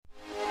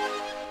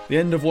The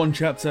end of one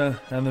chapter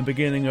and the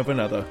beginning of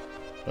another.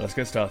 But let's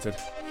get started.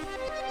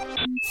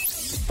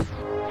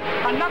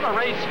 Another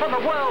race for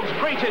the world's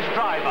greatest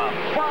driver,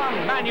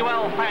 Juan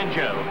Manuel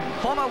Fangio.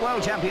 Former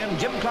world champion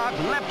Jim Clark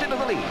leapt into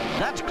the lead.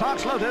 That's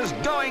Clark's Lotus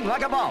going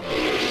like a bomb.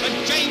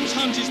 And James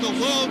Hunt is the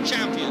world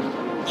champion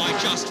by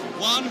just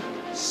one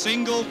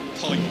single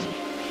point.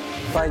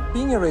 By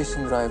being a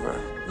racing driver,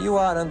 you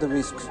are under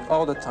risk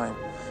all the time.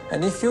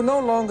 And if you no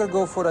longer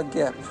go for a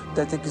gap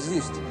that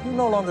exists, you're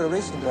no longer a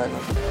racing driver.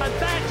 And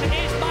that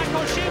is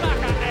Michael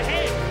Schumacher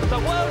ahead, the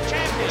world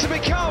champion. To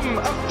become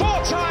a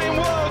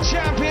four-time world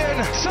champion,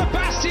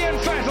 Sebastian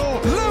Vettel,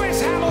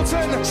 Lewis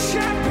Hamilton,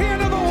 champion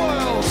of the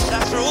world.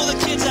 That's for all the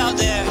kids out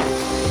there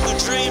who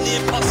dream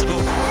the impossible.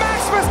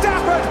 Max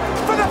Verstappen,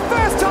 for the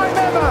first time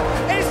ever,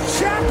 is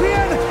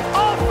champion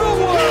of the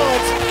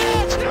world.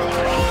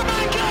 Oh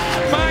my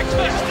God! Max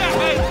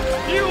Verstappen,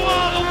 you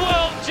are the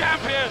world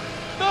champion!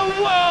 The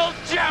world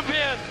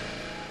champion!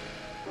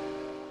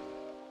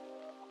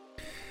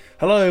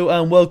 Hello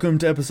and welcome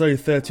to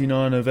episode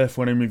 39 of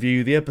F1 in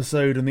Review, the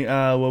episode and the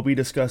hour where we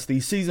discuss the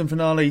season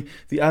finale,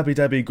 the Abu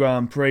Dhabi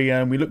Grand Prix,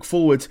 and we look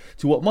forward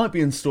to what might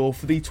be in store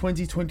for the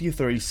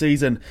 2023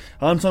 season.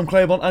 I'm Tom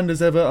Claiborne, and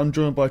as ever I'm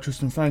joined by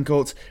Tristan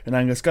Fancourt and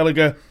Angus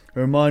Gallagher. A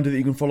reminder that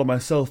you can follow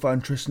myself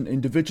and Tristan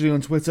individually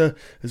on Twitter,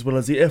 as well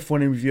as the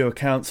F1 in Review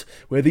account,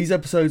 where these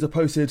episodes are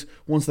posted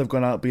once they've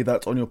gone out, be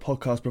that on your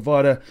podcast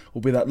provider,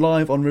 or be that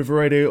live on River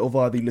Radio, or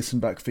via the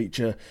listen back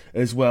feature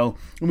as well.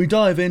 And we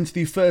dive into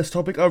the first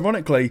topic,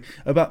 ironically,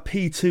 about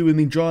P2 in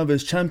the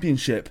Drivers'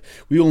 Championship.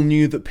 We all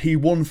knew that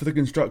P1 for the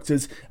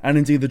constructors, and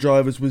indeed the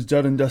drivers, was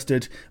done and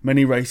dusted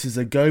many races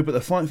ago, but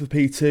the fight for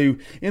P2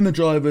 in the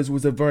drivers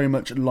was a very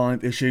much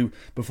live issue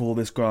before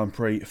this Grand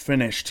Prix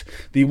finished.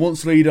 The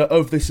once leader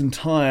of this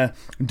entire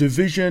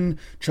division,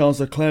 Charles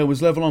Leclerc,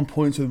 was level on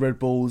points with Red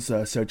Bull's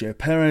Sergio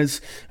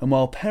Perez, and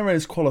while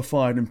Perez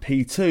qualified in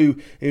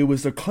P2, it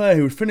was Leclerc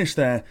who would finish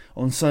there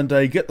on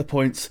Sunday, get the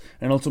points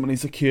and ultimately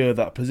secure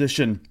that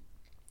position.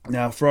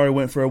 Now, Ferrari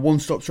went for a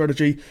one-stop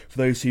strategy for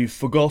those who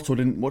forgot or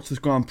didn't watch this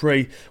Grand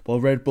Prix,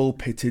 while Red Bull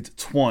pitted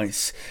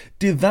twice.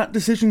 Did that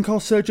decision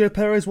cost Sergio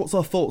Perez? What's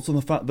our thoughts on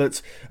the fact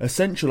that,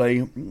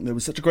 essentially, there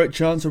was such a great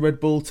chance for Red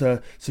Bull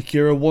to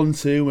secure a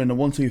 1-2 and a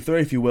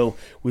 1-2-3, if you will,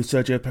 with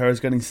Sergio Perez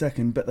getting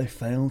second, but they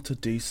failed to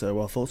do so.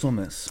 Our thoughts on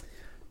this?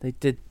 They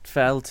did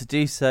fail to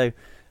do so,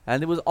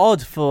 and it was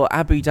odd for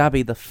Abu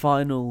Dhabi, the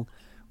final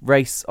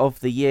race of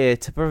the year,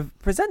 to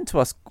present to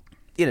us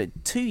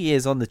 2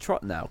 years on the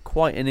trot now,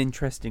 quite an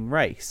interesting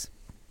race.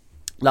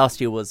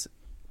 Last year was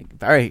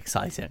very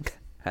exciting,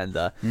 and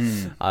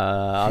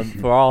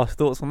for our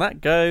thoughts on that,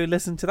 go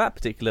listen to that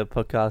particular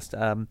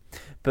podcast.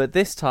 But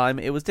this time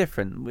it was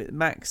different.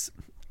 Max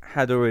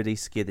had already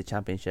secured the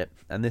championship,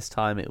 and this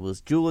time it was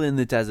duel in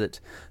the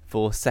desert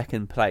for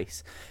second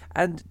place.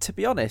 And to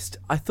be honest,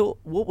 I thought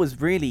what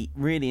was really,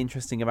 really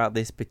interesting about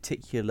this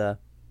particular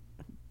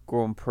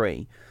Grand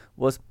Prix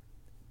was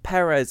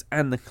Perez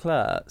and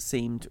Leclerc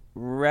seemed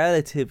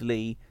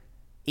relatively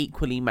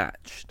equally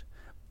matched,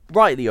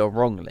 rightly or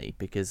wrongly,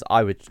 because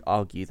I would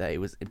argue that it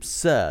was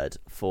absurd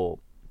for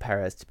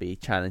Perez to be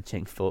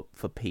challenging for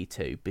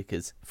P2,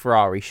 because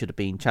Ferrari should have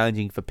been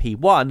challenging for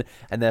P1,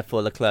 and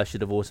therefore Leclerc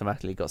should have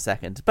automatically got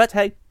second. But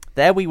hey,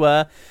 there we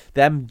were,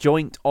 them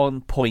joint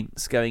on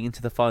points going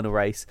into the final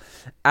race,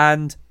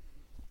 and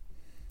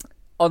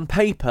on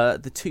paper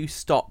the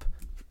two-stop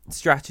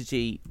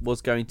strategy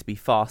was going to be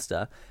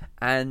faster,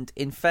 and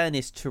in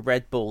fairness to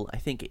Red Bull, I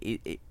think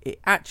it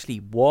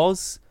actually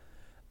was.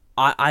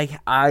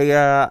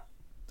 I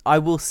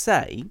will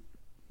say,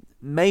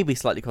 maybe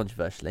slightly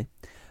controversially,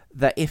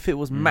 that if it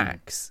was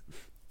Max,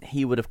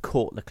 he would have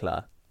caught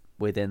Leclerc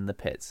within the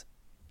pits.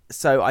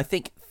 So I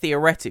think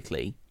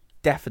theoretically,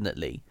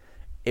 definitely,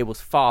 it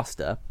was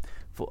faster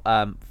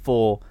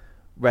for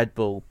Red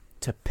Bull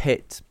to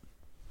pit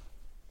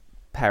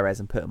Perez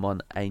and put him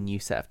on a new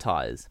set of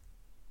tyres.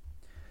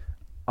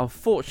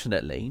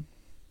 Unfortunately,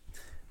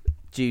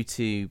 due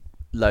to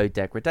low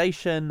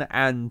degradation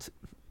and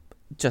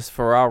just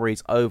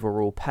Ferrari's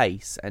overall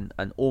pace and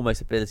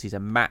almost ability to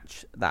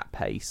match that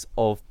pace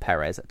of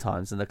Perez at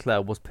times, and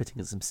Leclerc was putting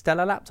in some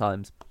stellar lap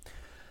times,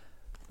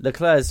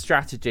 Leclerc's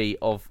strategy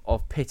of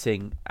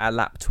pitting at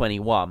lap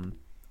 21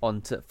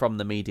 from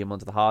the medium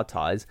onto the hard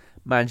tyres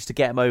managed to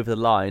get him over the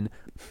line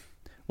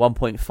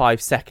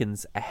 1.5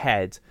 seconds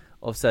ahead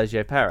of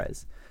Sergio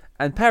Perez.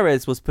 And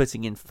Perez was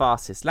putting in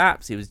fastest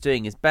laps. He was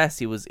doing his best.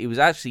 He was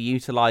actually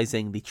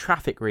utilising the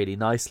traffic really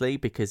nicely,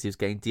 because he was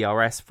getting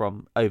DRS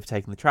from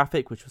overtaking the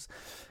traffic, which was,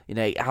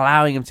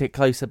 allowing him to get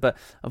closer. But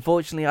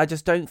unfortunately, I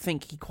just don't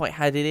think he quite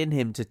had it in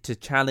him to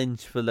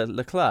challenge for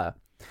Leclerc.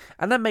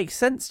 And that makes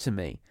sense to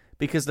me,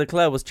 because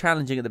Leclerc was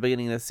challenging at the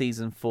beginning of the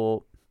season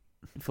for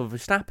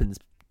Verstappen's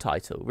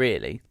title,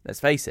 really.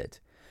 Let's face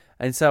it.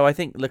 And so I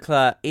think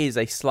Leclerc is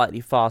a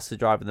slightly faster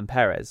driver than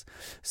Perez.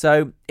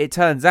 So it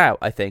turns out,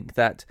 I think,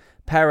 that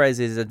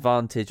Perez's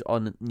advantage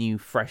on new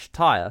fresh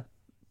tyre,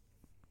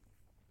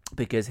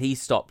 because he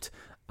stopped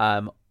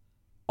on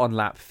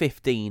lap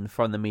 15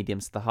 from the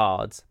mediums to the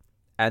hards,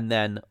 and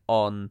then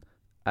on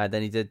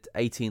Then he did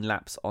 18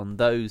 laps on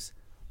those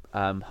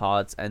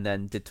hards, and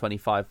then did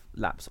 25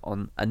 laps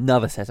on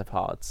another set of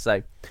hards.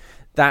 So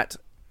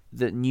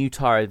the new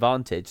tyre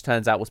advantage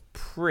turns out was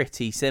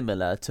pretty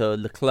similar to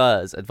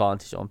Leclerc's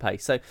advantage on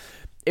pace. So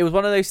it was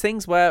one of those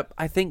things where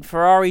I think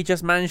Ferrari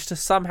just managed to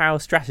somehow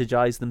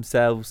strategize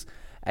themselves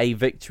a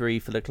victory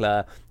for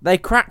Leclerc. They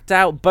cracked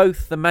out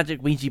both the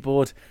Magic Ouija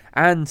board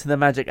and the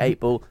Magic 8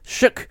 Ball,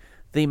 shook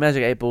the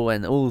Magic 8 Ball,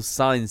 and all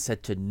signs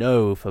said to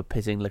no for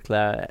pitting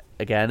Leclerc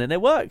again, and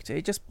it worked.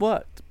 It just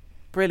worked.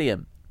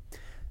 Brilliant.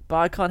 But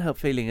I can't help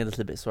feeling a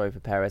little bit sorry for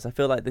Perez. I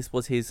feel like this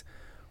was his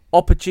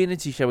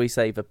opportunity, shall we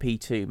say, for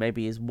P2.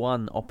 Maybe his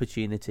one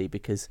opportunity,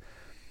 because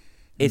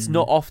it's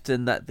not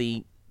often that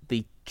the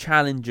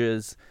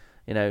challengers,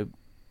 and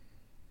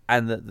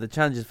the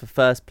challengers for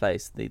first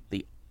place,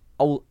 the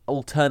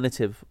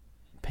alternative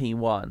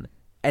P1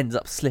 ends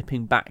up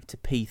slipping back to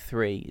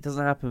P3. It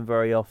doesn't happen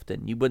very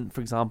often. You wouldn't, for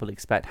example,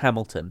 expect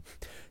Hamilton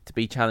to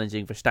be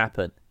challenging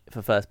Verstappen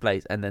for first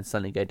place and then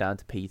suddenly go down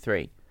to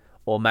P3,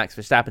 or Max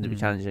Verstappen to be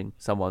challenging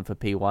someone for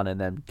P1 and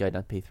then go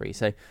down to P3.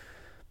 So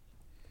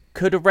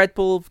could a Red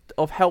Bull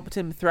have helped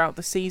him throughout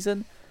the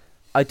season?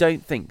 I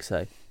don't think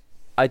so.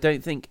 I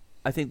think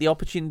the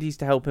opportunities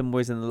to help him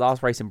was in the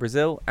last race in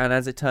Brazil, and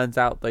as it turns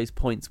out, those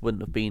points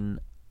wouldn't have been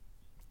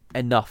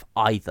enough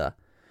either.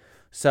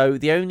 So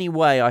the only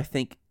way I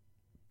think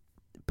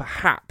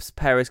perhaps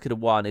Perez could have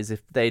won is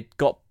if they'd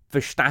got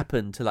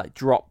Verstappen to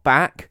drop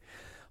back,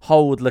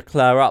 hold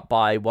Leclerc up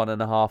by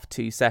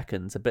 1.5-2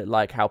 seconds, a bit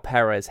like how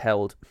Perez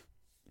held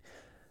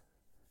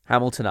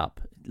Hamilton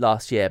up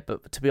last year.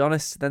 But to be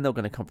honest, they're not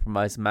going to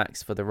compromise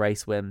Max for the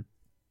race win,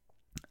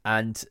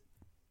 and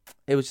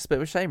it was just a bit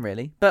of a shame,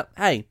 really. But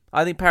hey,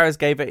 I think Perez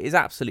gave it his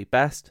absolute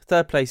best.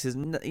 Third place is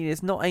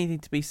it's not anything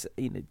to be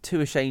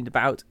too ashamed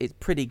about. It's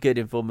pretty good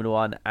in Formula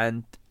One,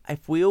 and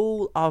if we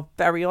all are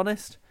very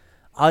honest,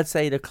 I'd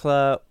say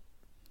Leclerc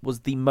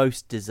was the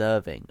most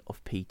deserving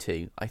of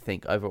P2, I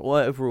think,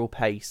 overall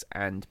pace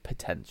and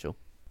potential.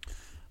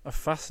 A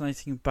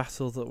fascinating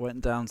battle that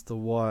went down to the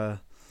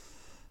wire,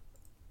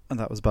 and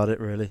that was about it,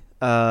 really.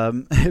 I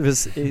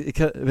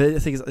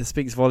think it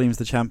speaks volumes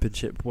to the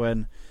championship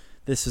when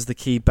this is the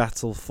key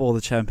battle for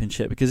the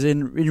championship, because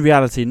in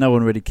reality, no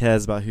one really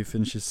cares about who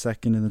finishes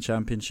second in the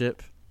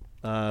championship.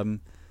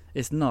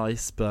 It's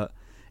nice, but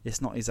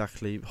it's not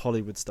exactly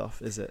Hollywood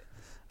stuff, is it?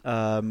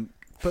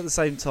 But at the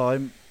same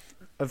time,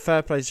 a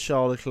fair play to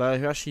Charles Leclerc,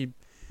 who actually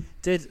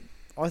did,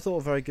 I thought,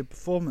 a very good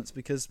performance,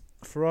 because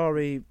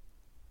Ferrari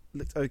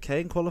looked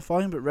okay in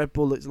qualifying, but Red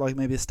Bull looked like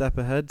maybe a step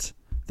ahead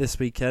this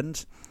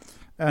weekend.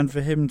 And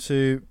for him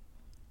to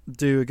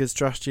do a good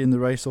strategy in the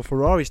race, or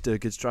Ferrari to do a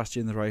good strategy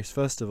in the race,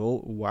 first of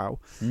all, wow.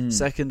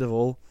 Second of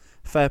all,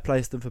 fair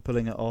play to them for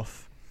pulling it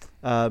off.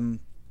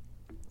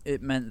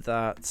 It meant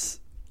that,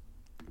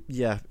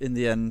 in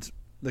the end,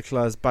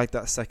 Leclerc's bagged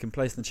that second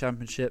place in the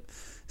championship.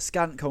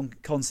 Scant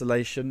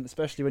consolation,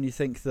 especially when you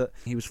think that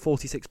he was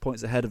 46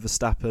 points ahead of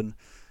Verstappen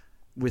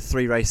with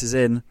 3 races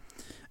in.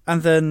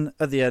 And then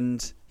at the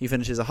end, he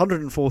finishes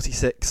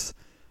 146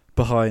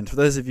 behind. For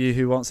those of you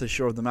who aren't so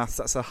sure of the maths,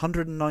 that's a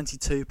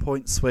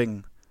 192-point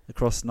swing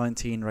across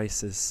 19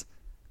 races.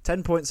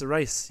 10 points a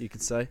race, you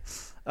could say.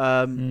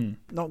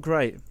 Not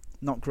great.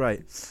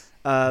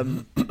 But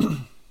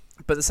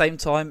at the same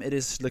time, it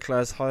is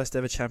Leclerc's highest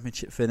ever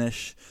championship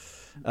finish.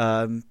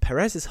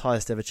 Perez's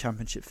highest ever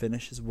championship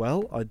finish as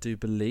well, I do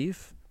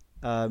believe,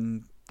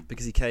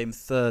 because he came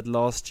third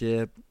last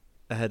year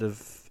ahead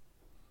of,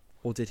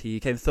 or did he? He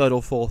came third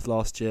or fourth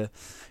last year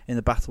in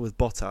the battle with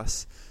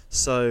Bottas,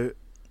 so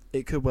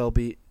it could well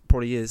be,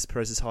 probably is,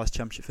 Perez's highest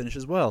championship finish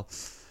as well.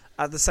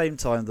 At the same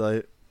time,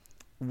 though,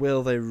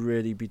 will they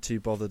really be too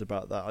bothered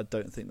about that? I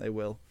don't think they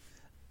will.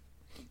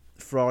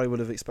 Ferrari would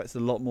have expected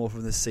a lot more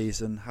from this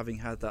season, having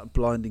had that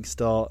blinding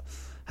start,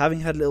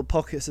 having had little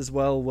pockets as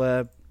well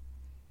where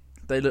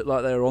they looked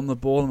like they were on the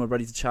ball and were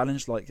ready to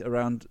challenge, like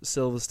around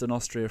Silverstone,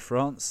 Austria,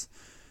 France,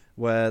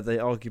 where they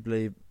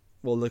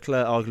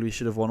Leclerc arguably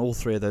should have won all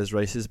 3 of those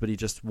races, but he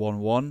just won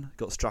one,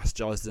 got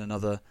strategized in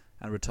another,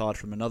 and retired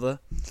from another.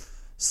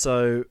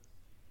 So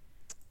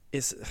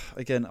it's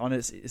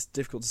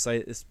difficult to say.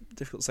 It's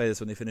difficult to say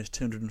this when they finished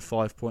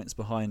 205 points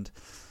behind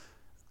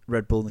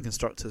Red Bull and the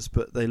constructors,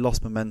 but they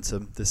lost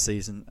momentum this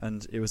season,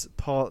 and it was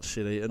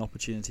partially an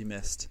opportunity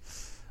missed.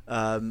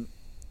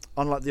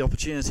 Unlike the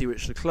opportunity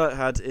which Leclerc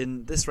had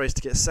in this race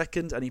to get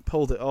second, and he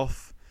pulled it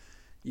off,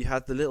 you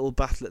had the little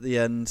battle at the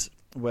end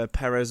where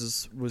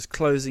Perez was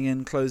closing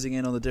in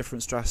on the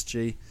different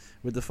strategy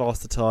with the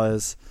faster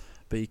tyres,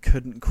 but he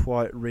couldn't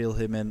quite reel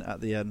him in at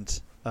the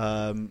end.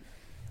 And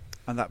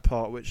that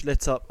part which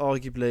lit up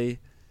arguably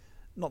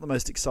not the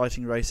most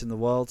exciting race in the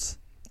world.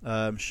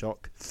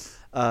 Shock.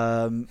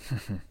 But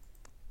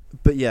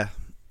yeah,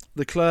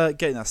 Leclerc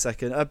getting that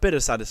second, a bit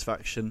of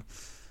satisfaction.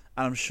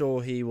 And I'm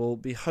sure he will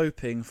be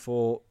hoping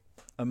for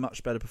a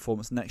much better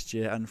performance next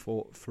year and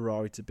for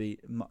Ferrari to be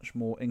much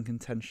more in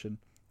contention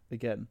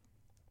again.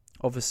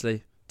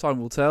 Obviously,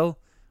 time will tell.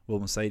 Will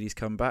Mercedes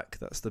come back?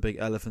 That's the big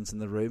elephant in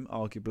the room,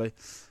 arguably.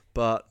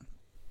 But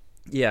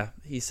yeah,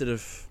 he sort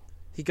of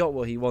he got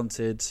what he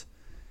wanted.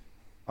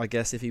 I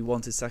guess if he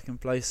wanted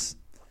second place,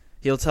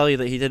 he'll tell you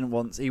that he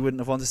wouldn't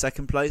have wanted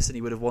second place, and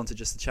he would have wanted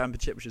just the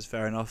championship, which is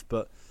fair enough.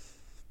 But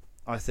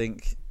I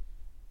think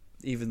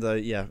even though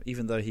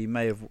he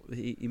may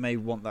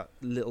want that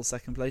little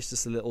second place,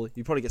 just a little,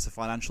 he probably gets a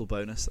financial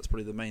bonus. That's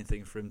probably the main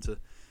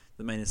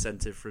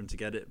incentive for him to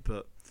get it.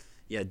 But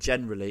yeah,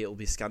 generally it'll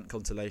be scant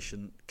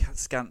consolation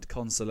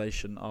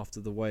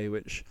after the way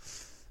which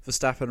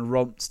Verstappen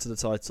romped to the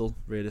title,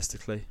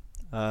 realistically.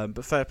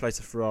 But fair play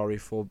to Ferrari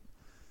for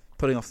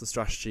pulling off the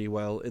strategy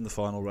well in the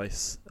final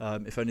race.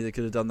 If only they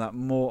could have done that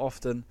more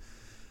often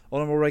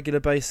on a more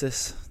regular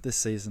basis this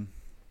season.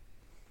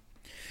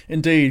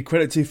 Indeed,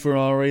 credit to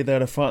Ferrari. They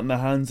had a fight in their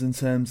hands in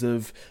terms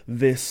of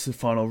this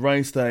final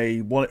race.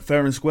 They won it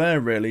fair and square,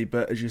 really,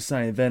 but as you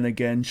say, then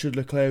again, should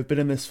Leclerc have been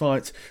in this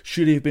fight?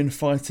 Should he have been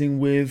fighting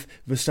with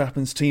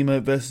Verstappen's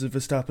teammate versus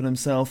Verstappen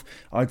himself?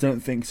 I don't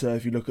think so.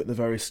 If you look at the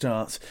very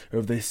start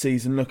of this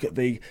season, look at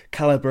the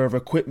calibre of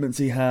equipment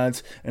he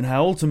had and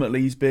how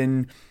ultimately he's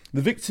been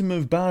the victim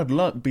of bad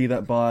luck, be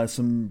that by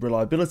some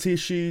reliability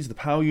issues, the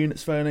power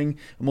units failing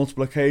on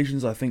multiple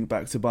occasions. I think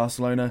back to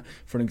Barcelona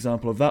for an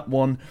example of that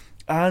one.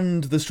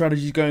 And the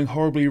strategy going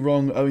horribly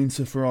wrong owing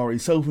to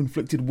Ferrari's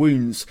self-inflicted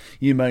wounds,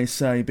 you may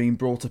say, being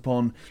brought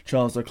upon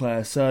Charles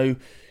Leclerc. So,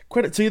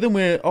 credit to them.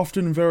 We're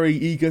often very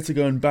eager to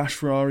go and bash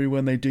Ferrari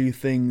when they do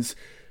things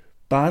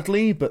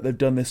badly, but they've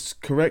done this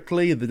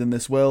correctly, they've done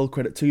this well,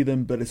 credit to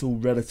them, but it's all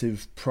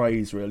relative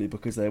praise, really,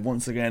 because they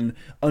once again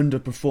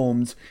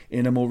underperformed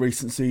in a more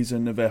recent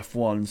season of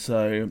F1.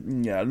 So,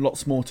 yeah,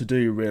 lots more to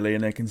do, really,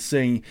 and they can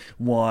see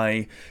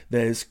why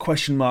there's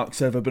question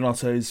marks over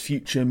Binotto's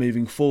future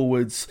moving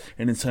forwards,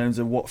 and in terms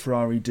of what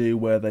Ferrari do,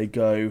 where they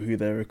go, who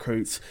they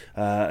recruit,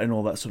 and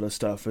all that sort of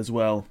stuff as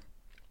well.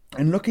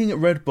 And looking at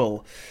Red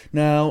Bull,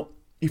 now,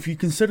 if you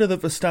consider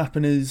that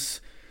Verstappen is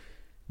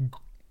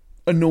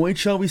annoyed,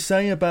 shall we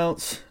say,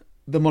 about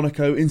the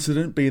Monaco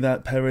incident, be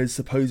that Perez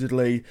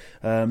supposedly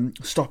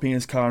stopping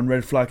his car and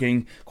red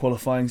flagging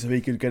qualifying so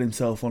he could get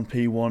himself on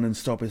P1 and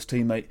stop his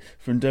teammate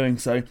from doing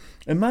so.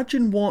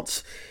 Imagine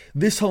what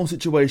this whole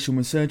situation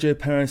with Sergio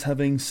Perez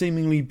having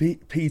seemingly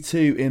beat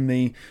P2 in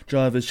the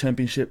Drivers'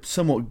 Championship,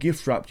 somewhat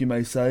gift-wrapped, you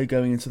may say,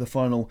 going into the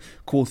final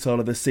quartile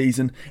of the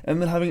season,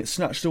 and then having it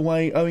snatched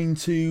away owing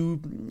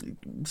to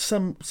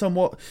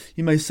somewhat,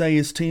 you may say,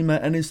 his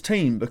teammate and his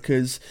team,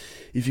 because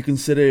if you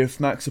consider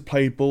if Max had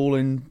played ball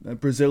in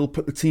Brazil,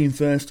 put the team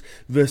first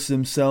versus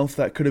himself,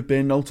 that could have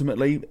been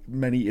ultimately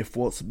many if,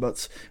 whats,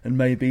 buts and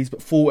maybes,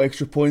 but 4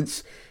 extra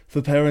points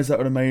for Perez. That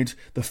would have made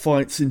the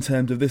fights in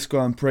terms of this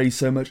Grand Prix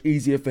so much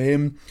easier for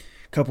him,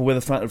 coupled with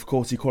the fact that, of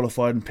course, he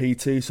qualified in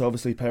P2, so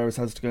obviously Perez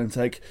has to go and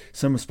take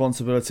some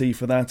responsibility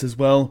for that as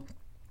well.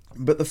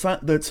 But the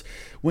fact that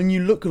when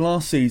you look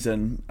last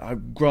season,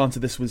 granted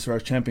this was for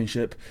a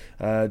championship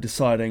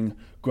deciding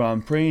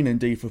Grand Prix, and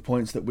indeed for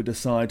points that would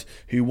decide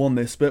who won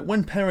this, but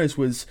when Perez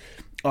was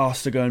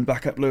asked to go and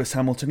back up Lewis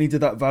Hamilton, he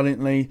did that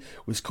valiantly,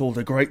 was called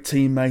a great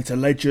teammate, a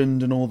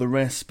legend and all the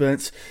rest.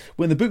 But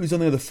when the boot was on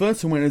the other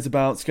foot and when it was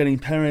about getting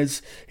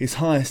Perez his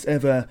highest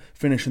ever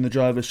finish in the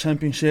Drivers'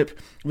 Championship,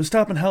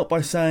 Verstappen helped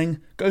by saying,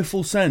 go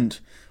full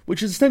send,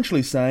 which is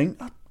essentially saying,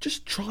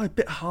 just try a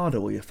bit harder,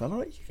 will you,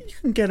 fella? You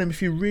can get him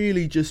if you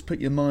really just put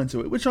your mind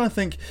to it, which I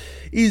think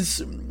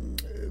is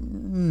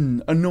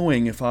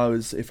annoying if I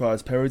was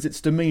Perez.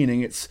 It's demeaning.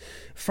 It's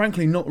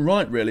frankly not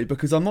right, really,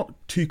 because I'm not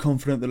too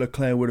confident that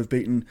Leclerc would have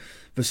beaten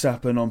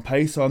Verstappen on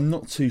pace. I'm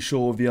not too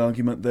sure of the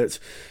argument that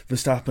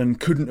Verstappen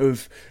couldn't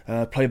have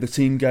played the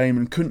team game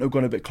and couldn't have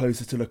gone a bit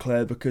closer to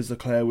Leclerc because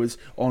Leclerc was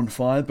on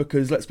fire,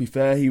 because let's be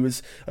fair, he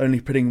was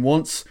only pitting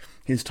once.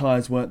 His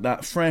tyres weren't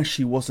that fresh.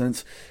 He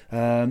wasn't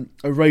a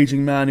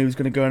raging man who was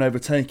going to go and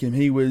overtake him.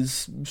 He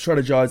was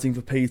strategising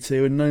for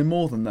P2 and no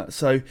more than that.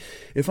 So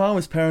if I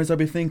was Perez, I'd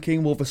be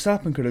thinking, well,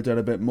 Verstappen could have done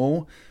a bit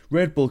more.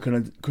 Red Bull could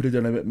have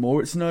done a bit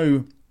more. It's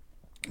no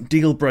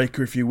deal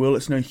breaker, if you will.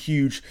 It's no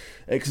huge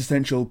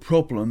existential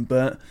problem,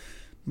 but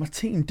my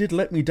team did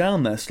let me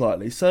down there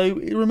slightly. So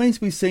it remains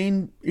to be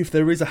seen if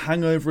there is a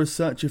hangover as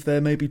such, if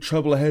there may be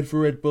trouble ahead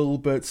for Red Bull,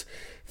 but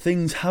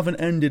things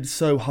haven't ended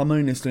so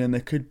harmoniously and there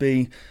could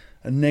be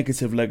a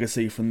negative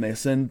legacy from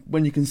this. And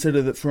when you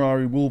consider that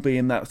Ferrari will be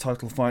in that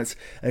title fight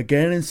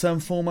again in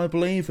some form, I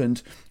believe,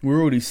 and we're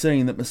already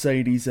seeing that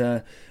Mercedes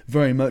are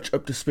very much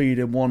up to speed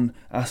in one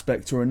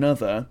aspect or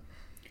another,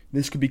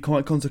 this could be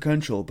quite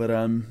consequential. But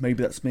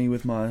maybe that's me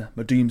with my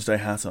doomsday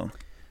hat on.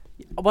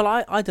 Well,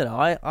 I don't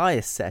know. I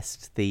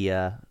assessed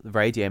the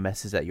radio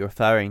message that you're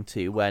referring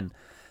to when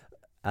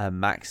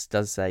Max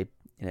does say,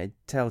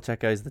 tell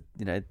Checo's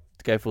to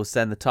go full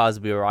send, the tyres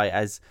will be alright,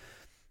 as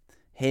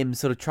him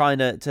sort of trying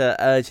to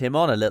urge him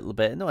on a little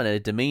bit, not in a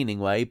demeaning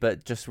way,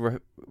 but just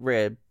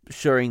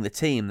reassuring the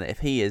team that if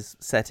he is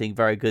setting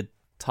very good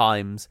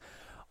times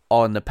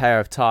on a pair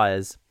of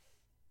tyres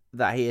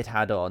that he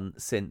had on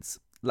since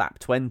lap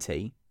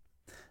 20,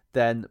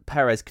 then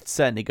Perez could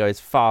certainly go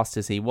as fast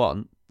as he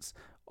wants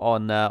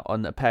on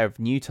a pair of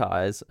new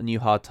tyres,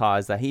 new hard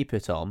tyres that he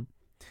put on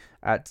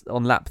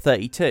lap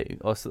 32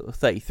 or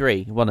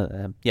 33, one of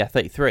them,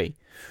 33.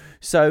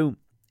 So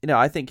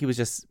I think he was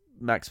just,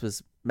 Max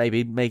was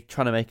maybe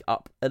trying to make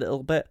up a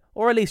little bit,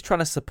 or at least trying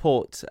to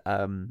support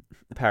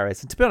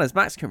Perez. And to be honest,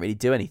 Max couldn't really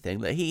do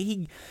anything.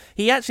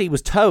 He actually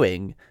was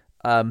towing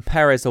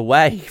Perez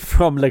away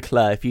from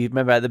Leclerc. If you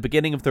remember at the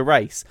beginning of the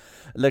race,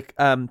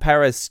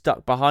 Perez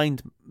stuck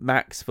behind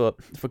Max for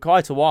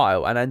quite a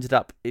while and ended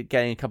up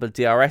getting a couple of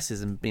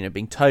DRSs and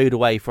being towed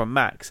away from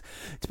Max.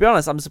 To be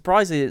honest, I'm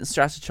surprised they didn't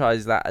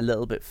strategize that a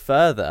little bit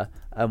further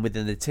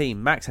within the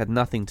team. Max had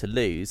nothing to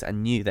lose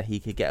and knew that he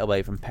could get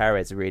away from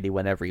Perez really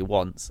whenever he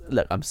wants.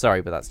 Look, I'm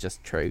sorry, but that's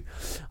just true.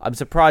 I'm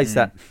surprised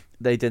that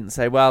they didn't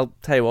say, well,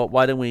 tell you what,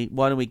 why don't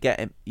we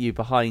get you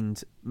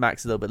behind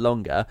Max a little bit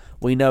longer?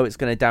 We know it's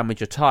going to damage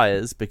your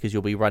tyres because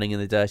you'll be running in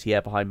the dirty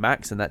air behind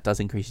Max, and that does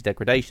increase your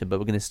degradation, but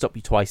we're going to stop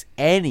you twice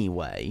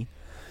anyway.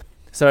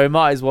 So we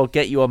might as well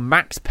get you on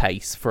max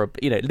pace for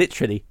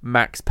literally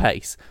max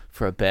pace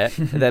for a bit,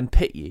 and then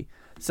pit you.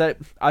 So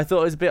I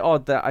thought it was a bit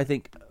odd that I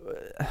think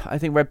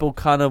Red Bull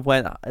kind of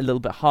went a little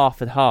bit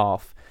half and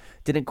half.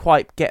 Didn't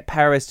quite get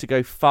Perez to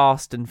go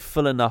fast and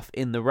full enough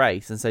in the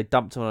race, and so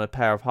dumped him on a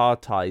pair of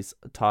hard tyres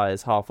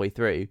halfway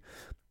through,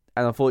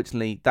 and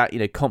unfortunately that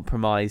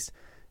compromised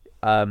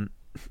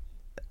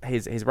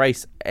his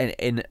race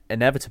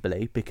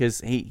inevitably,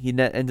 because he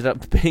ended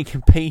up being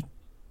in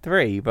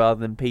P3 rather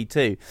than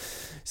P2.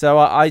 So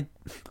I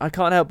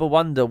can't help but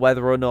wonder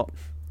whether or not,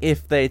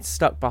 if they had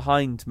stuck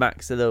behind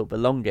Max a little bit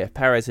longer,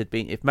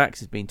 if Max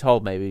had been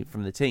told maybe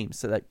from the team,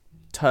 so like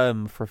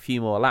term for a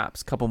few more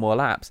laps, couple more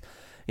laps,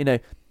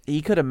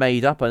 he could have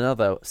made up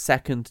another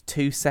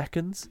 2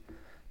 seconds,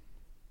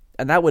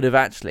 and that would have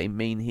actually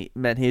meant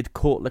he had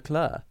caught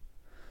Leclerc.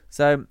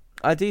 So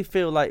I do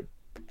feel like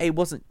it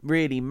wasn't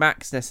really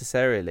Max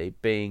necessarily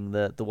being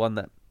the one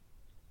that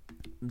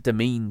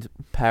demeaned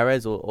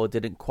Perez or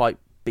didn't quite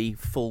be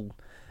full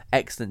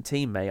excellent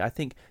teammate. I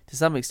think to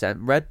some extent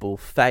Red Bull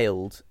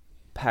failed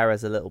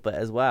Perez a little bit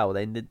as well.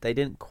 They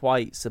didn't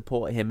quite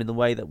support him in the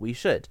way that we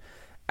should.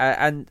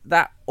 And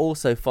that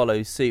also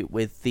follows suit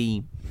with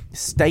the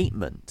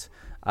statement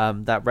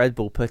that Red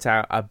Bull put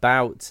out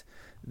about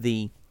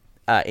the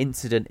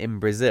incident in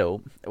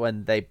Brazil,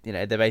 when they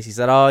basically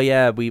said, "Oh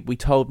yeah, we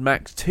told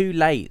Max too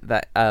late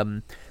that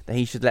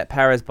he should let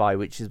Perez by,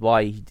 which is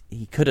why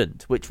he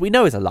couldn't." Which we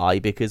know is a lie,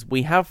 because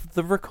we have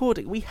the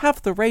recording, we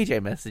have the radio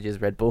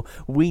messages. Red Bull,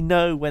 we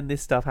know when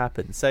this stuff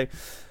happens. So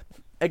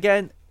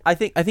again, I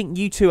think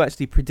you two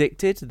actually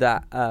predicted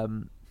that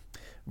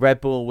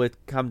Red Bull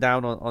would come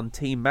down on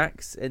Team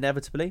Max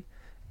inevitably,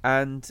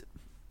 and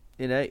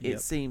it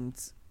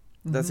seemed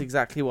that's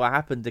exactly what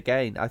happened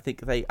again. I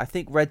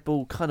think Red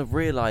Bull kind of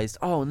realised,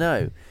 oh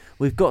no,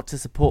 we've got to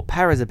support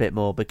Perez a bit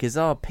more, because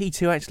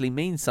P2 actually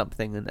means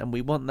something, and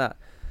we want that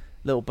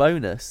little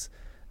bonus.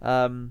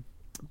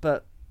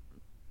 But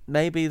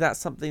maybe that's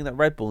something that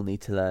Red Bull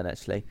need to learn,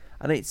 actually.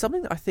 And it's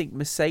something that I think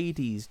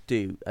Mercedes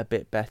do a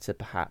bit better,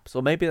 perhaps.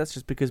 Or maybe that's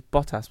just because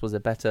Bottas was a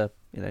better,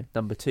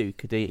 number 2.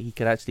 He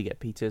could actually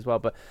get P2 as well.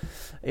 But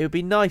it would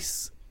be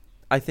nice,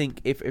 I think,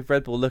 if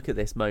Red Bull look at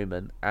this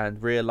moment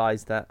and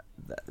realise that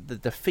the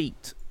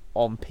defeat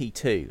on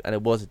P2, and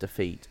it was a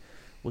defeat,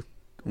 was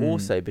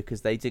also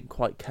because they didn't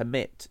quite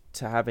commit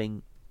to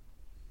having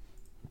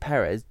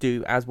Perez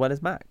do as well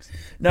as Max.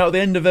 Now, at the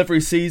end of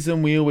every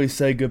season, we always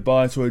say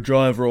goodbye to a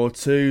driver or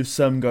two.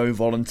 Some go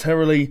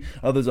voluntarily,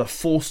 others are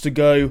forced to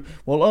go,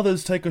 while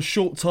others take a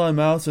short time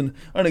out and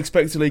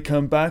unexpectedly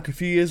come back a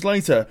few years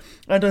later.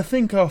 And I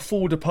think our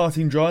 4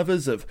 departing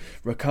drivers of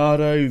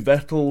Ricciardo,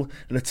 Vettel,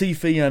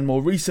 Latifi, and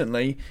more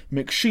recently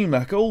Mick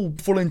Schumacher all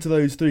fall into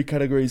those 3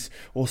 categories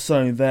or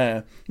so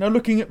there. Now,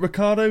 looking at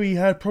Ricciardo, he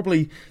had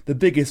probably the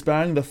biggest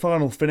bang, the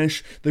final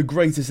finish, the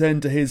greatest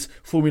end to his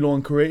Formula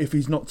 1 career, if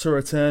he's not to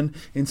return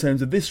in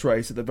terms of this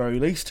race at the very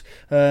least.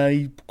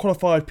 He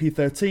qualified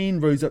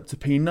P13, rose up to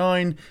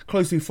P9,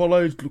 closely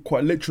followed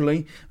quite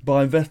literally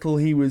by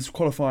Vettel. He was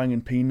qualifying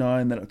in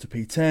P9, then up to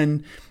P10,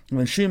 and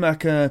then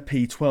Schumacher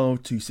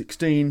P12 to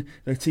 16,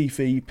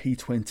 Latifi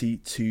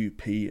P20 to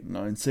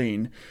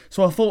P19.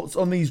 So our thoughts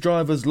on these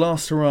drivers'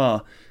 last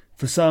hurrah.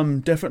 For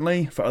some,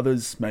 definitely. For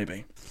others,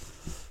 maybe.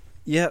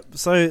 Yeah,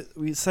 so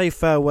we say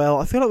farewell.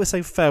 I feel like we're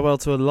saying farewell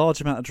to a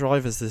large amount of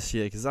drivers this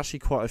year, because there's actually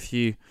quite a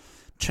few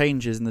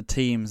changes in the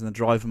teams and the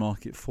driver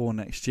market for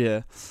next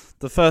year.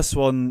 The first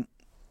one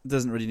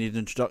doesn't really need an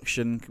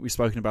introduction. We've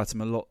spoken about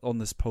him a lot on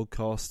this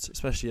podcast,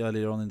 especially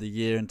earlier on in the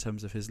year in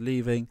terms of his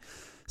leaving.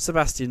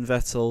 Sebastian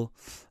Vettel,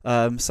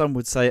 some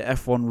would say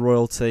F1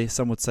 royalty,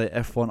 some would say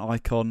F1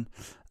 icon.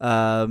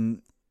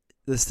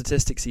 The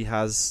statistics he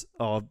has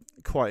are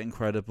quite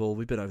incredible.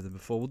 We've been over them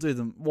before. We'll do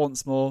them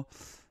once more.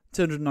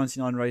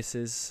 299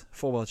 races,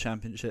 4 World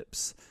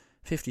Championships,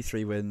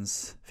 53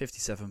 wins,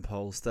 57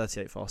 poles,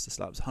 38 fastest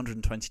laps,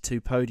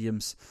 122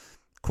 podiums.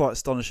 Quite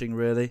astonishing,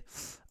 really.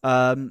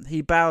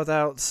 He bowed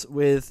out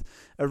with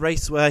a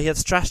race where he had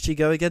strategy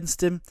go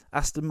against him.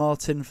 Aston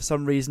Martin, for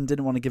some reason,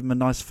 didn't want to give him a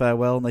nice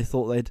farewell, and they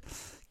thought they'd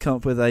come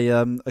up with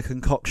a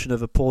concoction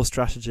of a poor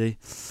strategy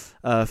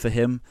for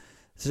him,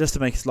 so just to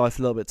make his life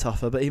a little bit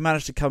tougher. But he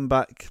managed to come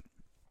back,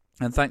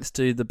 and thanks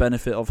to the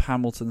benefit of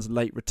Hamilton's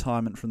late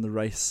retirement from the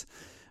race,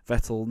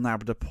 Vettel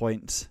nabbed a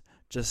point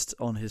just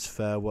on his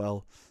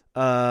farewell.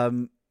 I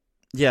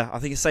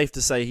think it's safe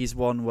to say he's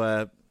one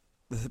where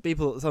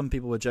some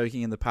people were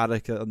joking in the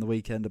paddock on the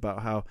weekend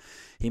about how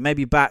he may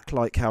be back,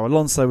 like how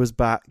Alonso was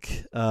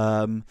back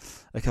a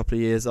couple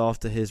of years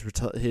after his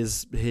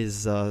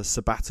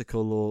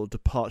sabbatical or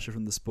departure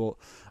from the sport.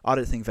 I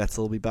don't think Vettel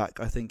will be back.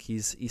 I think he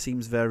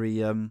seems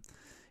very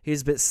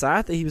he's a bit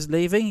sad that he was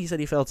leaving. He said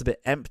he felt a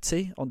bit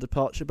empty on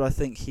departure, but I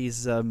think he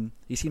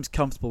seems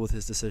comfortable with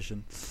his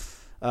decision.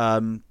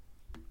 And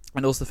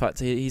also the fact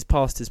that he's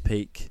past his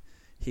peak.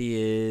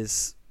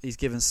 He's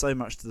given so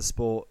much to the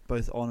sport,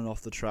 both on and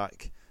off the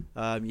track.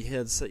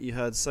 You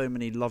heard so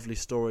many lovely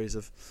stories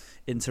of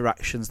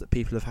interactions that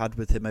people have had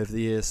with him over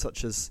the years,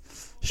 such as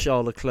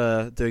Charles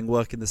Leclerc doing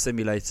work in the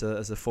simulator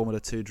as a Formula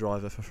 2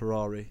 driver for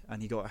Ferrari,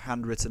 and he got a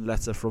handwritten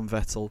letter from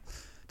Vettel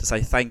to say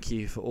thank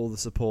you for all the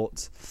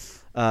support.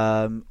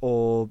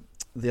 Or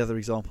the other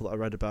example that I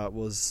read about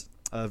was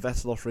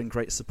Vettel offering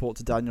great support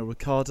to Daniel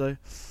Ricciardo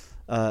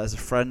as a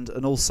friend,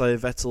 and also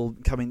Vettel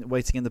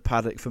waiting in the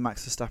paddock for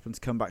Max Verstappen to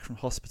come back from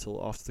hospital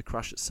after the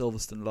crash at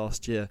Silverstone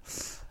last year.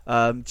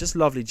 Just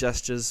lovely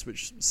gestures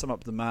which sum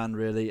up the man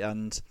really,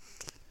 and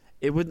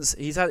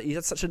he's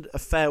had such a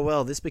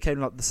farewell. This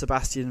became like the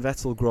Sebastian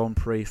Vettel Grand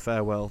Prix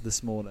farewell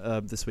this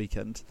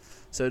weekend,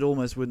 so it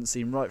almost wouldn't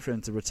seem right for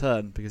him to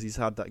return because he's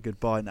had that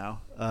goodbye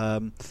now.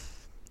 But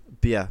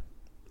yeah,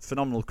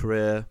 phenomenal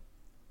career.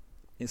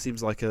 It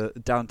seems like a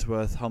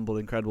down-to-earth, humble,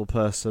 incredible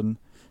person,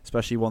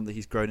 especially one that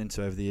he's grown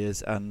into over the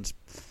years. And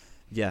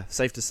yeah,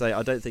 safe to say,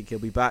 I don't think he'll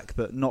be back,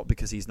 but not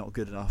because he's not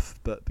good enough,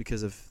 but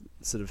because of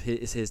sort of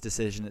it's his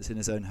decision. It's in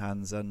his own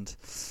hands, and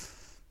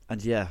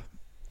yeah,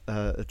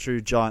 a true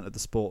giant of the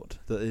sport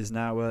that is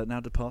now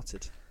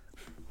departed.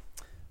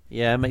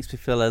 Yeah, it makes me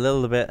feel a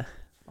little bit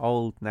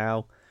old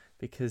now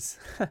because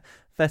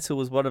Vettel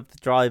was one of the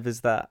drivers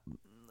that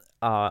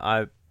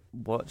I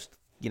watched,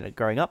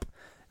 growing up,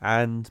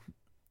 and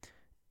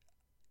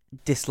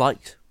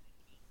disliked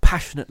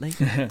passionately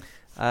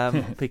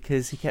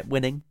because he kept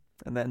winning,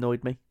 and that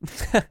annoyed me.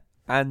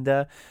 And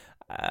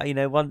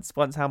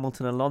once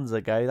Hamilton and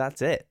Alonso go,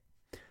 that's it.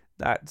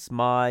 That's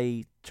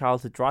my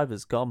childhood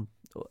drivers gone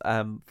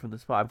from the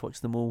sport. I've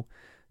watched them all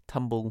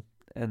tumble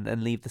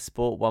and leave the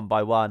sport one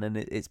by one, and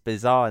it's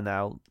bizarre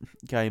now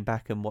going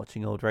back and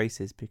watching old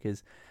races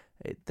because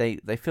they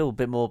feel a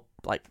bit more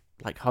like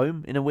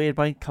home in a weird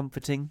way,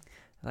 comforting.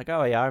 Like,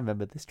 oh yeah, I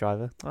remember this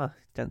driver.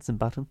 Jenson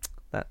Button,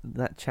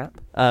 that chap.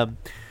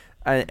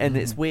 And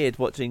it's weird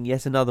watching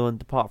yet another one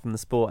depart from the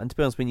sport. And to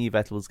be honest, we knew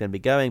Vettel was going to be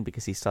going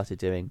because he started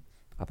doing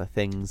other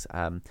things.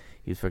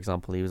 He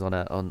was on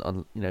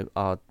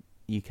our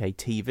UK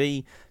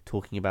TV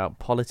talking about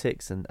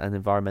politics and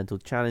environmental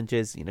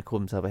challenges.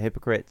 Called himself a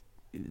hypocrite,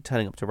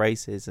 turning up to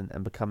races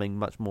and becoming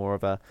much more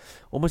of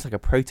almost like a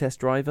protest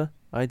driver.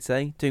 I'd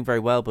say doing very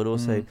well, but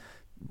also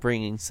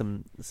bringing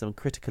some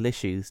critical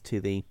issues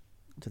to the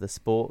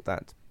sport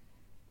that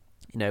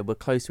were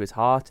close to his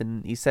heart.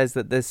 And he says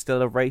that there's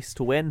still a race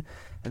to win,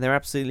 and there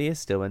absolutely is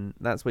still, and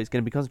that's what he's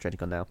going to be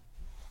concentrating on now.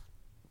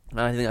 And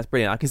I think that's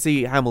brilliant. I can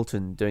see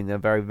Hamilton doing a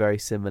very, very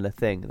similar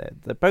thing.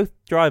 They're both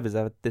drivers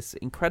have this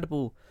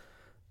incredible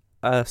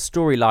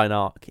storyline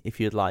arc, if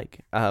you'd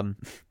like, and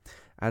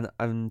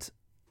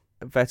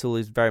Vettel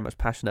is very much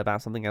passionate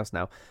about something else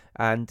now,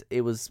 and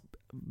it was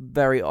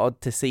very odd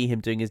to see him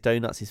doing his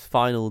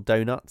final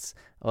donuts,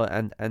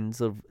 and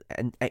sort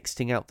of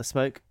exiting out the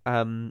smoke.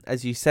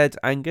 As you said,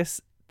 Angus,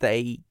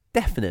 they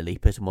definitely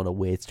put him on a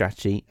weird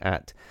strategy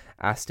at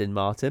Aston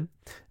Martin.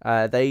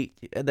 They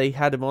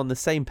had him on the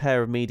same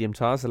pair of medium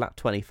tyres, a lap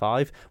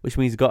 25, which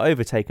means he got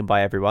overtaken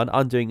by everyone,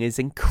 undoing his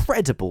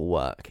incredible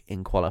work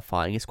in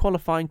qualifying. His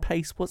qualifying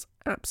pace was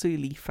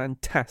absolutely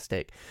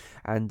fantastic,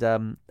 and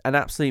an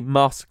absolute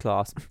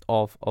masterclass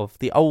of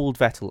the old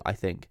Vettel, I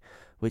think,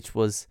 which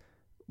was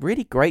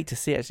really great to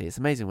see. Actually, it's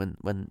amazing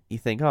when you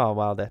think, oh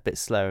wow, they're a bit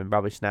slow and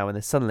rubbish now, and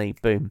then suddenly,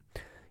 boom,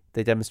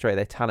 they demonstrate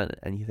their talent,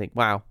 and you think,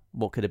 wow,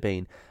 what could have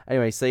been?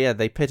 Anyway, so yeah,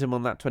 they pit him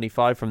on lap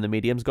 25 from the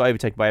mediums, got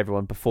overtaken by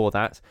everyone before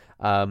that,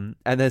 and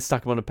then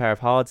stuck him on a pair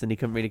of hards, and he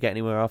couldn't really get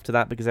anywhere after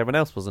that because everyone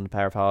else was on a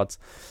pair of hards.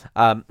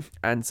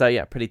 And so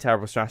yeah, pretty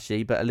terrible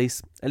strategy, but at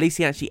least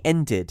he actually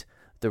ended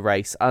the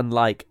race,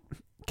 unlike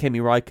Kimi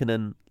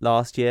Räikkönen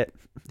last year,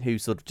 who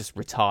sort of just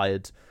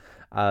retired.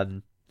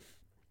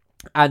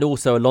 And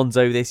also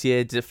Alonso this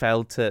year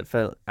failed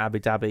for Abu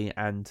Dhabi,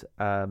 and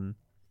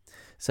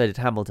so did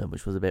Hamilton,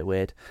 which was a bit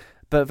weird.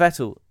 But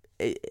Vettel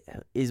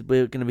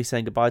we're going to be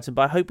saying goodbye to him,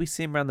 but I hope we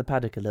see him around the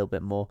paddock a little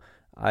bit more.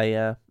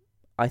 I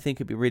think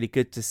it'd be really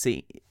good to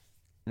see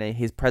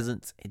his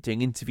presence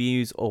doing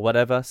interviews or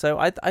whatever. So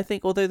I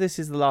think although this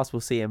is the last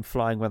we'll see him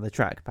flying around the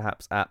track,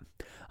 perhaps at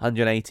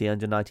 180,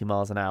 190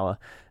 miles an hour,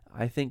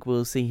 I think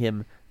we'll see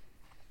him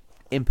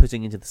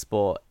inputting into the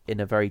sport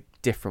in a very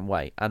different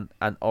way, and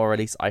or at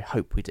least I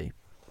hope we do.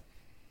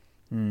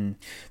 The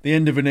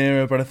end of an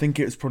era, but I think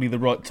it's probably the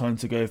right time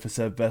to go for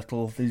Seb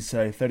Vettel. He's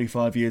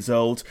 35 years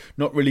old,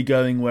 not really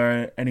going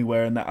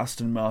anywhere in that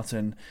Aston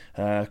Martin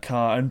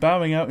car, and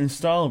bowing out in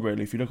style,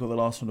 really. If you look at the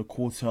last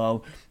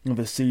quartile of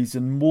the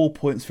season, more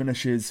points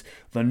finishes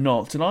than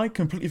not. And I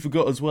completely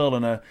forgot as well,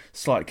 and a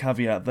slight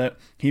caveat, that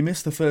he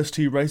missed the first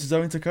 2 races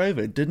owing to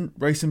COVID. Didn't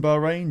race in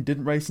Bahrain,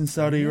 didn't race in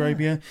Saudi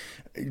Arabia,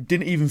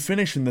 didn't even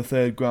finish in the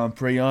 3rd Grand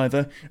Prix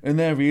either. And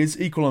there he is,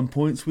 equal on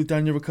points with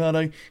Daniel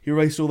Ricciardo. He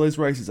raced all those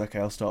races. Okay,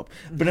 I'll stop.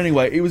 But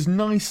anyway, it was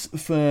nice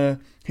for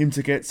him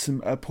to get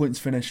some points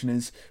finish in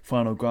his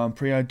final Grand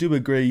Prix. I do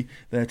agree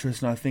there,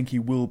 Tristan. I think he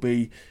will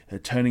be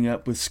turning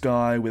up with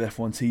Sky, with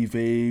F1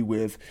 TV,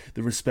 with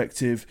the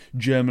respective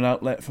German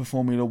outlet for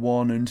Formula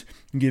 1, and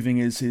giving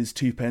us his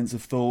 2 pence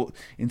of thought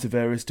into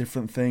various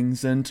different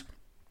things. And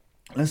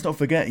let's not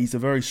forget, he's a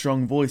very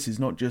strong voice. He's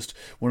not just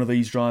one of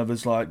these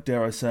drivers like,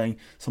 dare I say,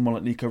 someone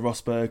like Nico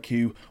Rosberg,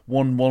 who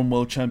won one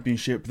World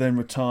Championship, then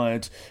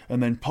retired,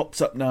 and then pops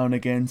up now and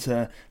again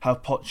to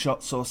have pot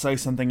shots or say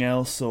something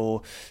else,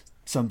 or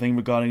something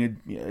regarding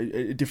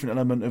a different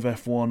element of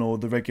F1 or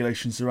the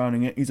regulations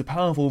surrounding it. He's a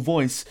powerful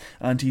voice,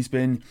 and he's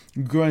been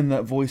growing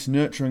that voice,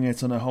 nurturing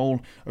it on a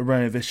whole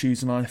array of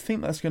issues, and I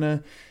think that's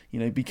going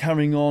to be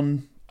carrying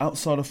on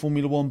outside of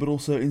Formula 1, but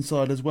also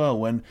inside as well.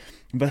 When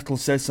Vettel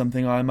says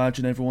something, I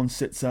imagine everyone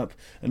sits up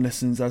and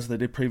listens, as they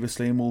did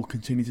previously, and will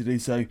continue to do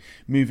so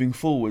moving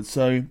forward.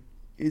 So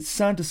it's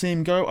sad to see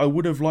him go. I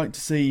would have liked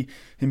to see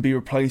him be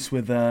replaced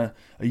with a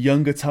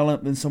younger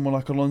talent than someone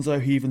like Alonso.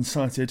 He even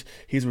cited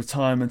his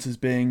retirement as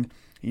being,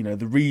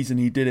 the reason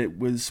he did it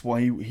was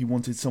why he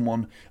wanted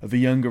someone of a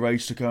younger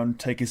age to go and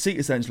take his seat,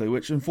 essentially,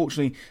 which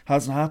unfortunately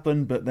hasn't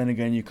happened. But then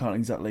again, you can't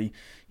exactly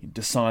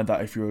decide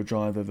that if you're a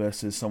driver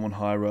versus someone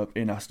higher up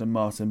in Aston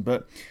Martin.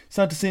 But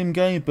sad to see him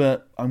go,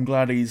 but I'm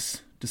glad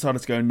he's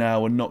decided to go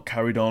now and not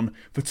carried on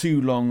for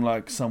too long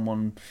like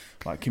someone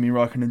like Kimi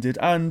Räikkönen did,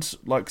 and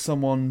like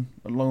someone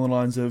along the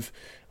lines of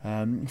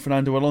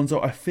Fernando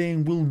Alonso, I fear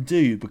will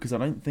do, because I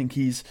don't think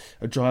he's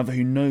a driver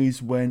who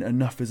knows when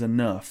enough is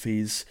enough.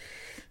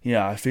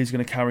 If he's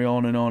going to carry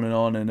on and on and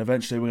on, and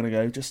eventually we're going to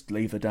go, just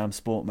leave the damn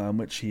sport, man,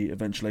 which he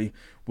eventually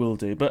will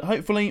do. But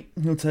hopefully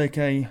he'll take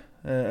a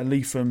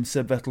leaf from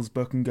Seb Vettel's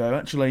book and go,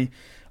 actually,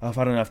 I've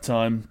had enough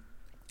time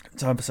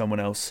for someone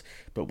else,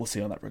 but we'll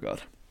see on that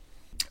regard.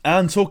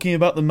 And talking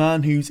about the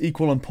man who's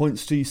equal on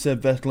points to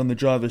Seb Vettel in the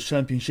Drivers'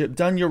 Championship,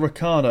 Daniel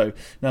Ricciardo.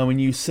 Now, we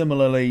knew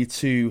similarly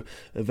to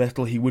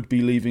Vettel he would be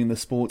leaving the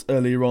sport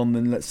earlier on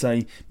than, let's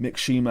say, Mick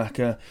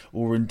Schumacher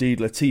or indeed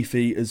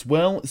Latifi as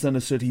well. It's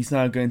understood he's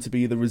now going to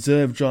be the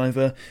reserve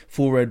driver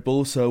for Red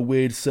Bull, so a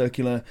weird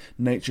circular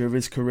nature of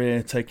his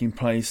career taking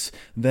place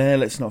there.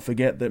 Let's not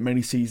forget that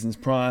many seasons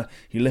prior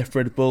he left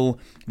Red Bull,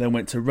 then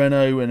went to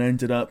Renault and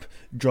ended up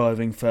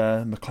driving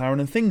for McLaren,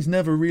 and things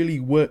never really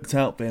worked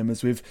out for him,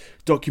 as we've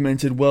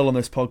documented well on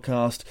this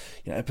podcast,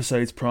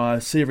 episodes prior,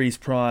 series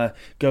prior,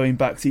 going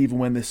back to even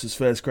when this was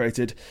first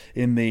created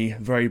in the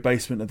very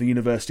basement of the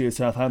University of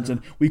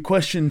Southampton. We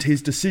questioned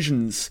his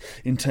decisions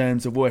in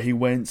terms of where he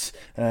went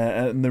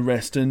and the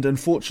rest, and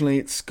unfortunately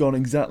it's gone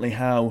exactly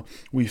how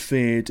we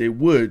feared it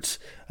would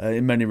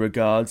in many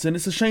regards, and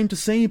it's a shame to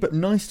see, but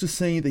nice to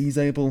see that he's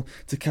able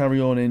to carry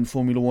on in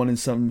Formula 1 in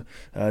some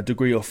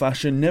degree or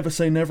fashion. Never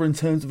say never in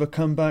terms of a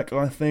comeback,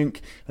 I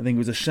think it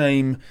was a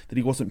shame that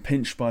he wasn't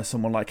pinched by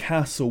someone like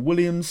Haas or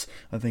Williams.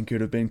 I think it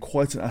would have been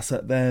quite an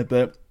asset there,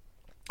 but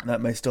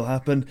that may still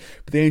happen.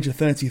 But the age of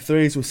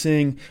 33, as we're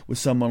seeing with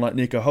someone like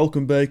Nico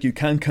Hülkenberg, who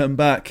can come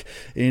back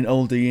in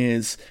older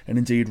years and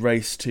indeed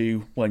race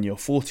to when you're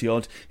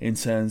 40-odd in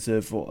terms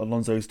of what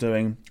Alonso's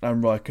doing,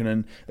 and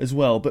Raikkonen as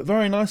well. But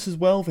very nice as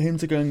well for him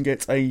to go and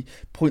get a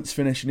points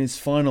finish in his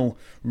final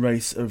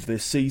race of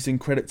this season.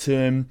 Credit to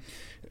him.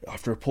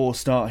 After a poor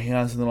start he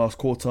has in the last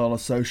quartile or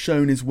so,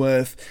 shown his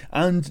worth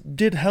and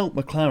did help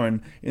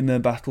McLaren in their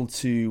battle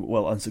to,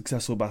 well,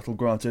 unsuccessful battle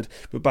granted,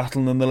 but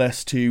battle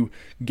nonetheless to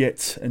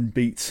get and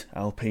beat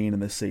Alpine in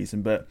this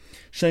season. But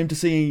shame to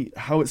see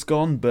how it's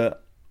gone,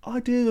 but I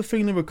do have a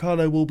feeling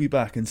Ricciardo will be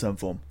back in some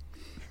form.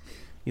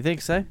 You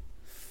think so?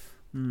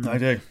 I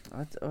do.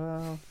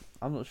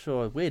 I'm not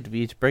sure. Weird of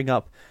you to bring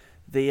up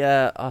the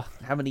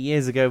how many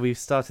years ago we've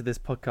started this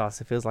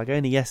podcast. It feels like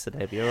only yesterday,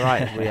 but you're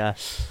right.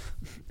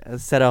 We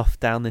set off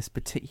down this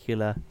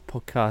particular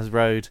podcast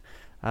road,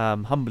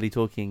 humbly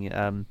talking,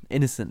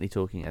 innocently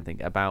talking, I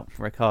think, about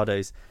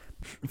Ricciardo's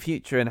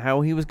future and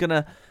how he was going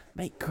to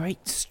make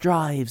great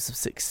strides of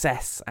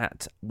success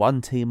at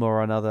one team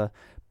or another,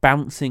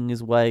 bouncing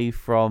his way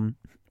from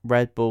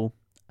Red Bull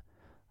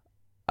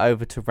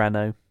over to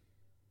Renault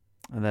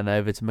and then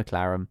over to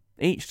McLaren.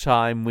 Each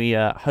time we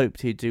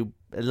hoped he'd do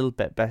a little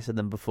bit better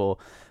than before,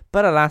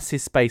 but alas,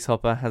 his space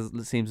hopper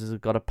seems to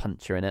have got a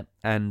puncture in it,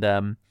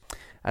 and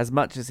as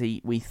much as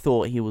we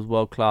thought he was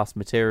world-class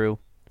material,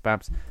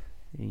 perhaps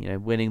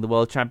winning the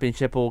World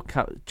Championship or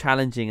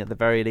challenging at the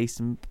very least,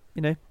 and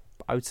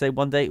I would say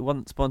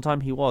once upon a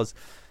time he was.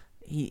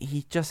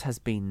 He just has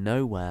been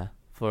nowhere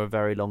for a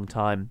very long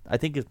time. I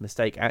think his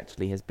mistake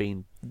actually has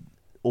been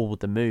all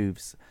the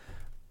moves.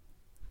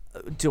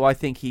 Do I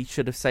think he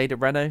should have stayed at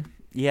Renault?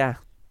 Yeah,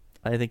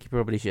 I think he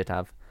probably should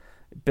have.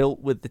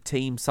 Built with the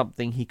team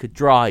something he could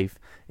drive,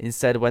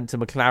 instead went to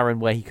McLaren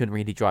where he couldn't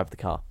really drive the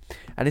car.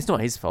 And it's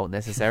not his fault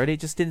necessarily, it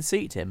just didn't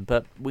suit him.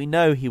 But we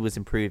know he was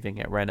improving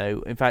at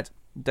Renault. In fact,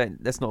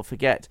 let's not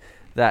forget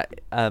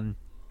that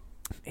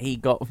he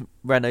got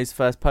Renault's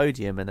first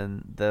podium, and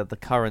then the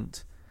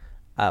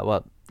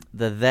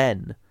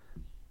then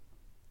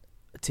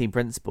team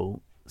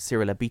principal,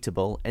 Cyril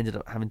Abiteboul, ended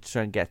up having to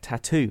try and get a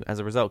tattoo as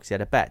a result because he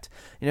had a bet.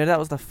 That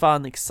was the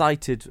fun,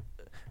 excited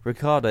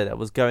Ricciardo that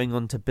was going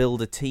on to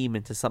build a team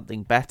into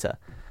something better.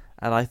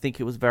 And I think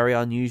it was very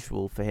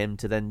unusual for him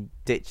to then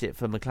ditch it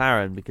for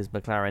McLaren, because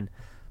McLaren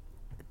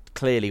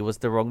clearly was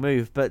the wrong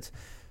move. But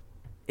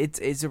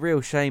it's a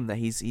real shame that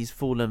he's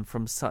fallen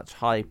from such a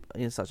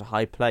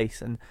high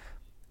place. And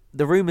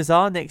the rumours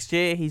are next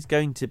year he's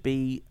going to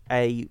be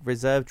a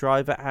reserve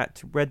driver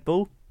at Red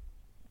Bull.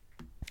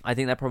 I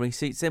think that probably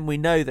suits him. We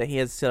know that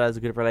he still has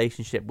a good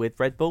relationship with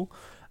Red Bull,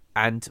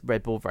 and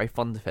Red Bull are very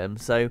fond of him.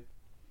 So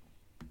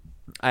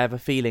I have a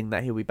feeling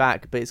that he'll be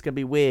back. But it's going to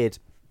be weird,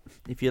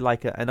 if you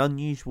like, an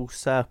unusual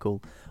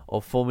circle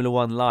of Formula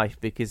One life,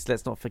 because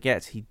let's not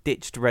forget he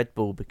ditched Red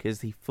Bull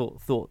because he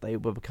thought they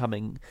were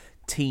becoming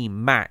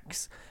Team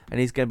Max, and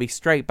he's going to be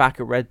straight back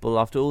at Red Bull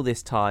after all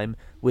this time,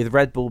 with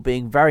Red Bull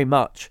being very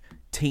much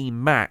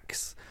Team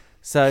Max.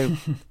 So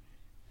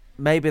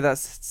maybe that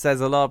says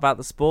a lot about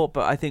the sport,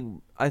 but I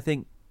think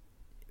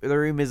the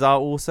rumours are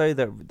also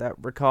that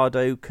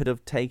Ricciardo could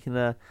have taken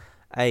a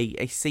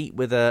seat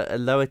with a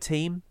lower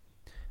team,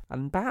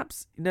 and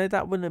perhaps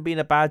that wouldn't have been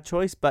a bad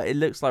choice. But it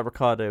looks like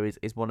Ricciardo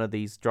is one of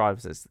these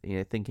drivers that's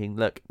thinking,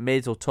 look,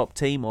 mid or top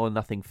team or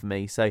nothing for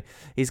me. So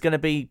he's going to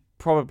be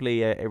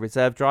probably a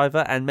reserve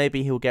driver, and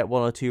maybe he'll get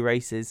 1 or 2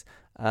 races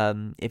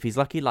if he's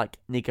lucky, like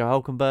Nico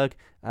Hülkenberg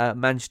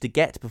managed to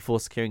get before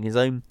securing his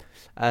own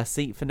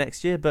seat for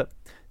next year. But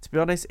to be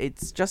honest,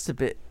 it's just a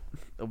bit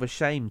of a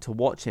shame to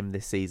watch him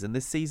this season.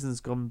 This season's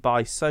gone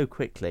by so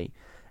quickly,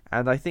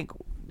 and I think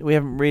we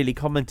haven't really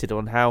commented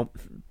on how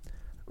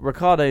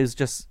Ricciardo's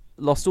just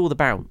lost all the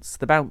bounce.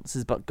 The bounce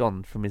is but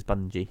gone from his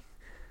bungee.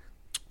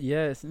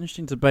 Yeah, it's an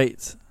interesting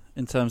debate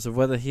in terms of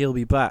whether he'll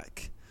be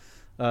back,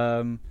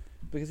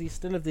 because he's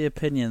still of the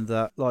opinion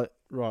that,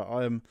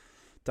 I am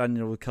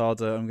Daniel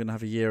Ricciardo, I'm going to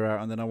have a year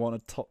out, and then I want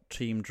a top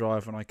team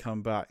drive when I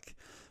come back.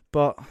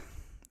 But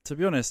to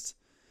be honest,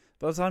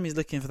 by the time he's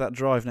looking for that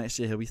drive next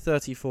year, he'll be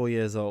 34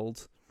 years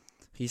old.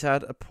 He's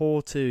had a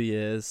poor 2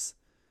 years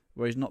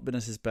where he's not been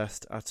at his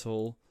best at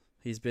all.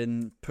 He's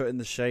been put in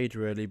the shade,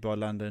 really, by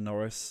Lando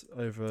Norris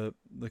over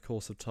the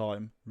course of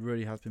time.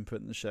 Really has been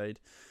put in the shade.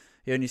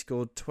 He only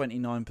scored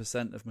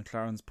 29% of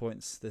McLaren's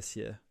points this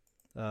year,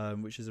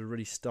 which is a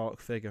really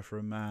stark figure for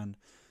a man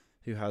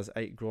who has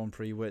 8 Grand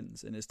Prix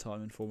wins in his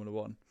time in Formula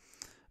One.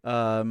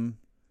 I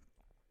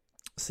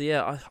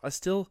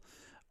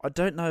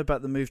don't know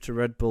about the move to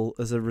Red Bull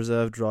as a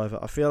reserve driver.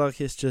 I feel like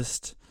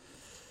it's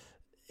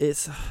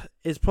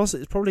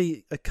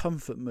probably a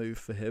comfort move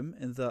for him,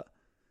 in that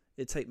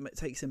it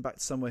takes him back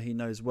to somewhere he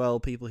knows well,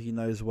 people he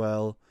knows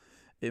well.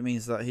 It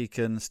means that he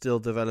can still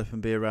develop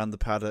and be around the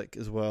paddock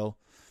as well.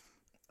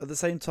 At the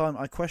same time,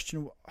 I can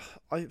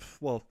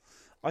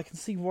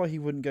see why he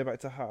wouldn't go back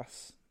to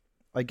Haas.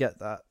 I get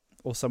that.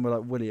 Or somewhere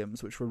like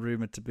Williams, which were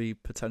rumoured to be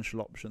potential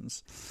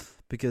options,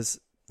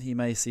 because he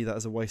may see that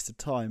as a waste of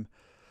time.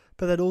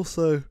 But then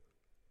also,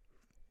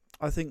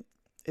 I think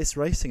it's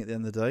racing at the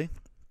end of the day.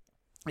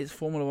 It's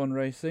Formula One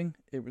racing.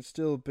 It would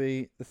still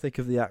be the thick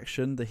of the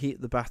action, the heat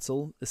of the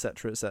battle,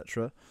 etc.,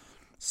 etc.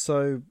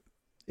 So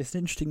it's an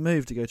interesting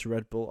move to go to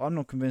Red Bull. I'm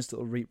not convinced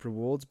it'll reap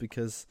rewards,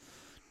 because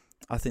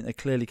I think they're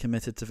clearly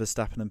committed to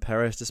Verstappen and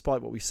Perez,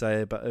 despite what we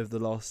say about over the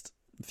last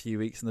few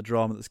weeks and the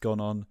drama that's gone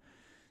on.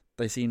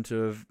 They seem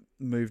to have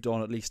moved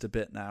on at least a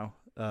bit now,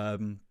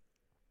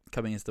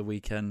 coming into the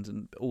weekend,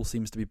 and it all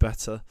seems to be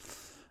better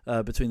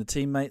between the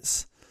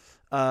teammates.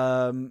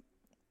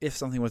 If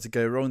something were to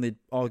go wrong, they'd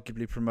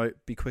arguably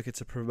be quicker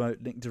to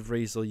promote Nick de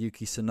Vries or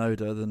Yuki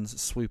Tsunoda than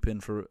swoop in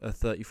for a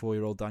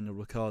 34-year-old Daniel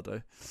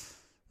Ricciardo.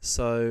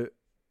 So,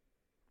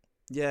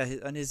 yeah,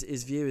 and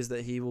his view is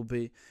that he will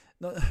be...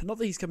 Not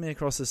that he's coming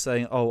across as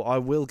saying, oh, I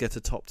will get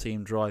a top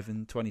team drive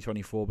in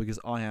 2024 because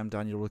I am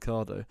Daniel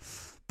Ricciardo.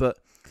 But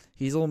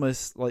he's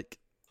almost like...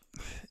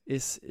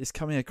 is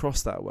coming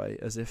across that way,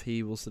 as if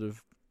he will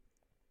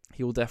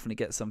definitely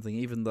get something,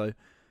 even though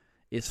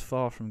it's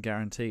far from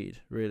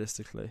guaranteed,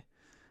 realistically.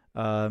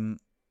 It'll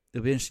be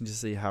interesting to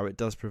see how it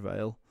does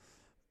prevail,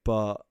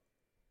 but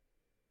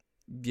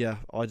yeah,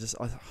 I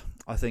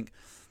think,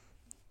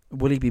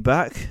 will he be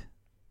back?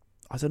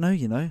 I don't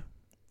know.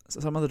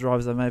 Some other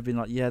drivers I may have been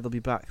like, yeah, they'll be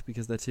back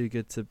because they're too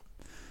good to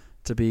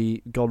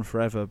be gone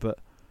forever. But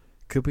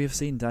could we have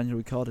seen Daniel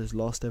Ricciardo's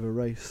last ever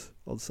race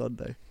on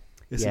Sunday?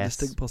 It's a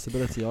distinct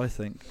possibility, I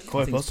think.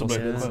 Quite possibly.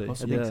 I think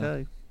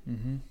so.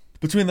 Mm-hmm.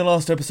 Between the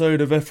last episode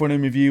of F1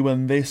 in Review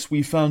and this,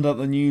 we found out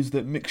the news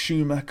that Mick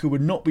Schumacher would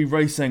not be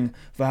racing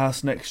for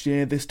Haas next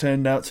year. This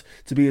turned out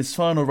to be his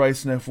final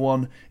race in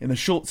F1, in the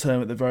short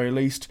term at the very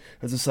least.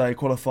 As I say,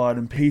 qualified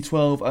in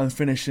P12 and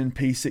finished in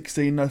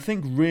P16. And I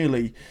think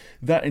really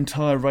that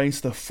entire race,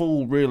 the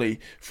fall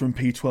really from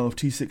P12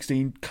 to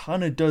 16,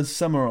 kind of does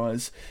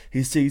summarise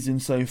his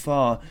season so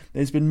far.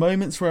 There's been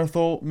moments where I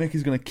thought Mick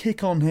is going to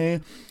kick on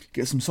here,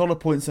 get some solid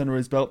points under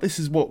his belt. This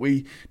is what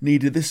we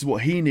needed. This is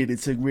what he needed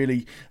to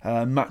really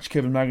match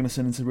Kevin Magnussen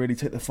and to really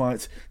take the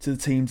fight to the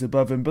teams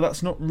above him. But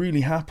that's not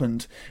really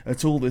happened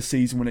at all this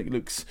season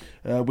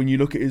when you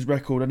look at his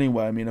record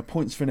anyway. I mean, a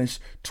points finish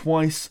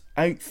twice,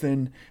 8th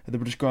in the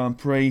British Grand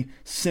Prix,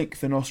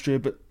 6th in Austria.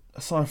 But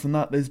aside from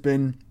that, there's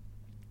been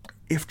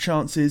if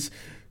chances,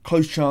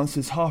 close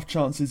chances, half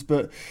chances,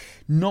 but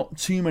not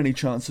too many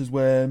chances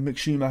where Mick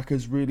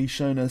Schumacher's really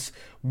shown us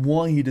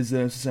why he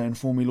deserves to stay in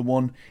Formula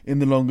 1 in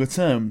the longer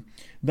term.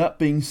 That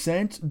being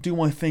said,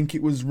 do I think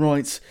it was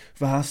right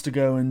for Haas to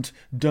go and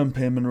dump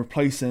him and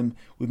replace him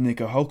with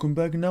Nico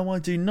Hülkenberg? No, I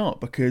do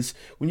not, because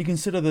when you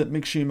consider that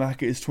Mick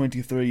Schumacher is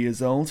 23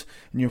 years old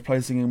and you're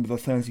replacing him with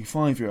a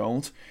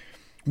 35-year-old,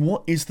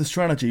 what is the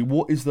strategy?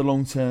 What is the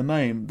long-term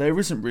aim? There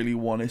isn't really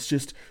one. It's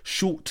just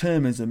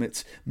short-termism.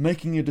 It's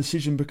making a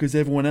decision because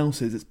everyone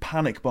else is. It's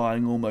panic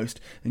buying almost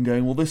and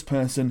going, well, this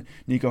person,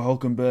 Nico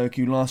Hülkenberg,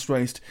 who last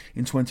raced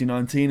in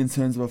 2019 in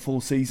terms of a full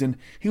season,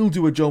 he'll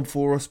do a job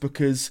for us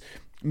because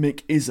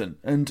Mick isn't.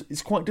 And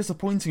it's quite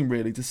disappointing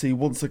really to see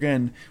once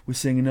again we're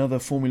seeing another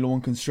Formula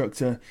 1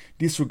 constructor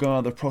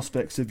disregard the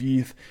prospects of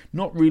youth,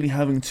 not really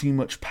having too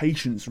much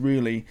patience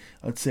really,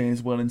 I'd say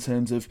as well, in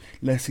terms of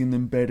letting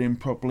them bed in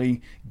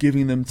properly,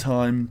 giving them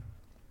time,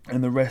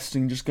 and the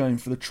resting, just going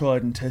for the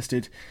tried and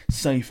tested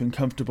safe and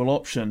comfortable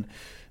option.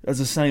 As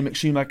I say, Mick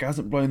Schumacher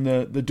hasn't blown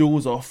the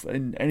doors off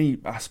in any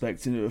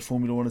aspect of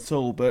Formula 1 at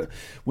all, but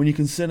when you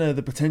consider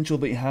the potential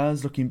that he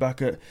has, looking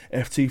back at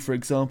F2 for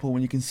example,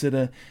 when you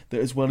consider that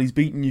as well he's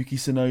beaten Yuki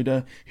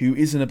Tsunoda, who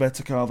is in a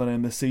better car than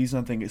him this season,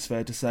 I think it's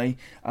fair to say,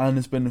 and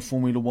has been in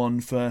Formula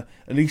 1 for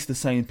at least the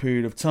same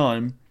period of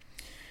time,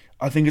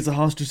 I think it's a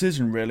harsh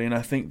decision really, and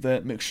I think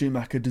that Mick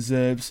Schumacher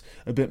deserves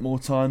a bit more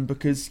time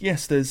because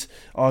yes, there's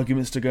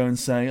arguments to go and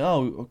say,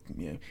 oh,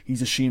 you know,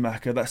 he's a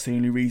Schumacher, that's the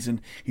only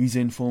reason he's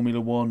in Formula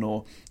 1,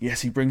 or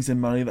yes, he brings in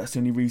money, that's the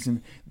only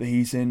reason that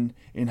he's in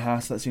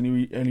Haas, that's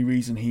the only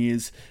reason he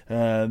is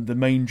the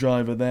main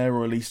driver there,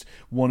 or at least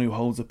one who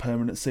holds a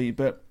permanent seat.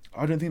 But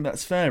I don't think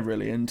that's fair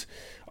really, and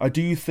I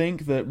do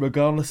think that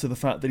regardless of the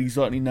fact that he's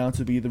likely now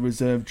to be the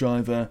reserve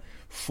driver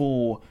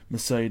for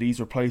Mercedes,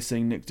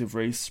 replacing Nick de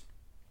Vries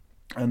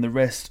and the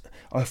rest,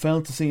 I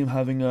failed to see him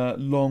having a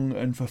long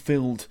and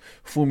fulfilled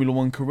Formula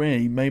 1 career.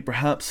 He may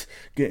perhaps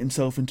get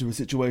himself into a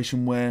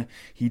situation where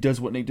he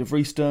does what Nick de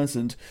Vries does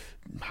and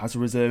has a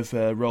reserve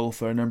role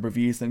for a number of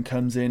years, then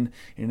comes in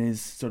his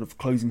sort of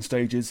closing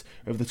stages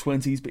of the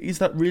 20s. But is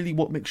that really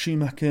what Mick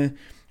Schumacher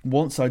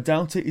wants? I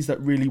doubt it. Is that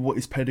really what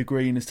his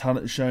pedigree and his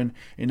talent has shown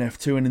in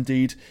F2 and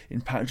indeed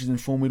in patches in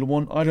Formula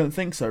 1? I don't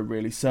think so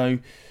really. So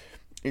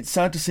it's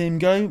sad to see him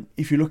go.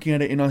 If you're looking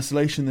at it in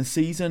isolation this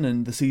season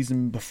and the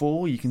season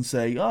before, you can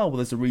say, oh, well,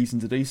 there's a reason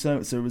to do so.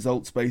 It's a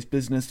results-based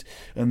business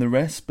and the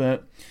rest.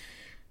 But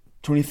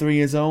 23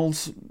 years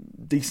old,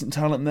 decent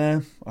talent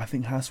there. I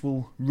think Haas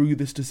will rue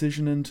this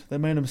decision, and they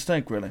made a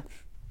mistake, really.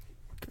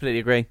 Completely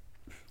agree.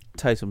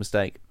 Total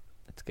mistake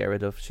to get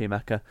rid of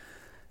Schumacher.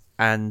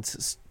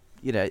 And,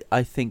 you know,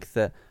 I think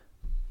that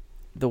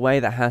the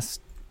way that Haas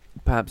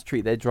perhaps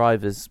treat their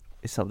drivers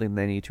is something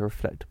they need to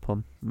reflect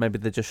upon. Maybe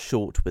they're just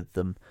short with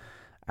them.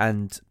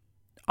 And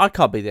I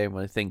can't be the only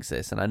one who thinks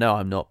this, and I know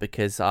I'm not,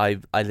 because I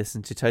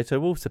listened to Toto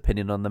Wolff's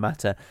opinion on the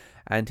matter,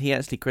 and he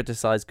actually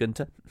criticised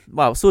Günther.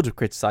 Well, sort of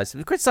criticised him.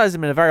 He criticised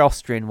him in a very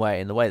Austrian way,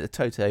 in the way that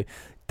Toto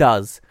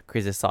does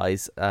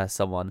criticise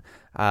someone,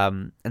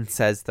 and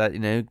says that, you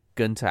know,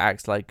 Günther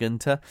acts like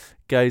Günther,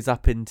 goes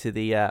up into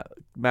the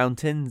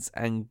mountains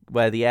and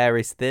where the air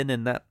is thin,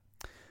 and that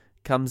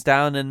comes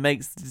down and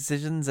makes the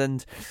decisions,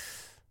 and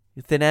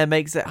thin air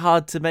makes it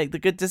hard to make the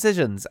good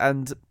decisions.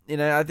 And, you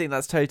know, I think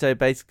that's Toto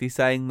basically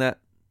saying that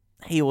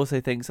he also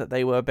thinks that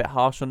they were a bit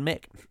harsh on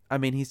Mick. I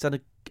mean,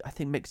 I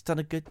think Mick's done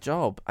a good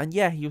job. And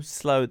yeah, he was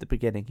slow at the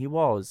beginning. He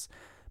was.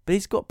 But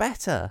he's got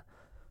better.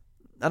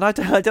 And I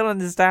don't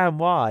understand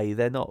why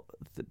they're not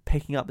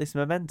picking up this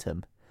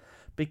momentum.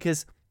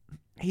 Because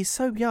he's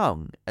so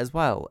young as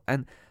well.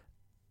 And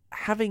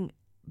having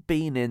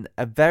been in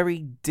a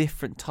very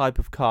different type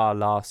of car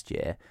last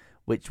year,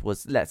 which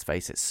was, let's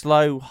face it,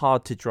 slow,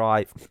 hard to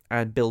drive,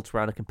 and built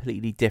around a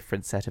completely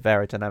different set of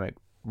aerodynamic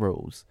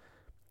rules.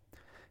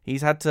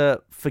 He's had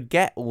to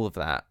forget all of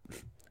that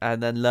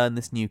and then learn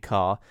this new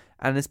car,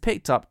 and has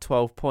picked up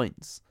 12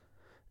 points.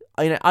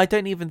 I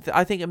think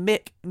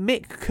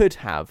Mick could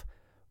have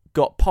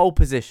got pole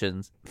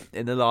positions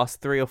in the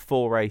last 3 or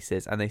 4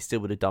 races, and they still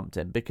would have dumped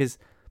him because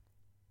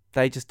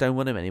they just don't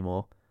want him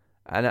anymore,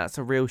 and that's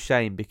a real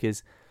shame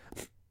because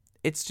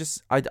it's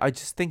just I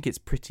just think it's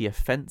pretty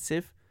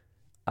offensive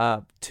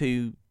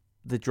to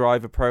the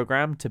driver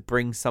program to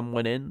bring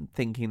someone in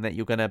thinking that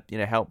you're going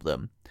to help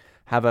them,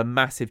 have a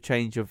massive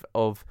change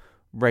of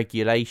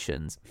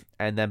regulations,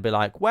 and then be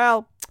like,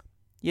 well,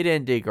 you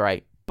didn't do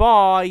great,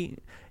 bye.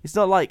 It's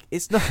not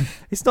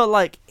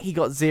like he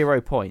got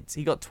 0 points.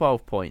 He got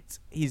 12 points.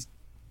 He's,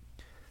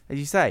 as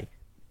you say,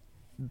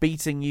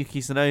 beating Yuki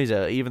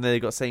Tsunoda, even though they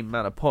got the same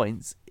amount of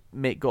points.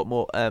 Mick got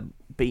more,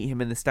 beat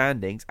him in the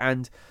standings,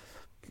 and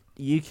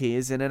Yuki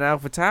is in an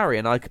AlphaTauri,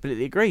 and I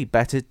completely agree.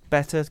 Better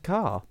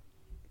car.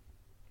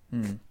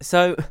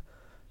 So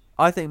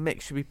I think Mick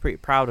should be pretty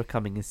proud of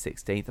coming in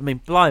 16th. I mean,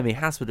 blimey,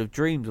 Haas would have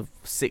dreamed of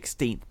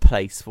 16th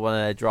place for one of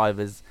their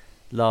drivers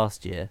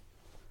last year.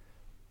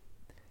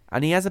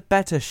 And he has a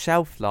better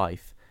shelf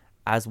life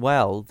as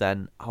well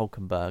than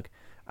Hülkenberg.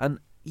 And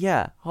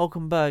yeah,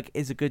 Hülkenberg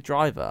is a good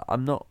driver.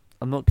 I'm not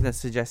going to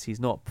suggest he's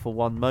not for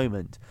one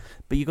moment.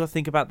 But you've got to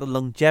think about the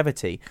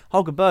longevity.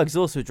 Hülkenberg is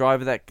also a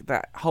driver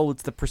that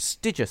holds the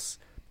prestigious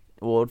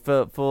award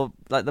for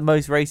like the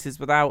most races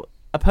without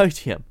a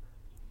podium.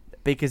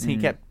 Because he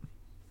kept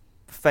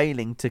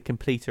failing to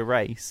complete a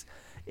race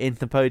in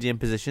the podium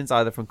positions,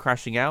 either from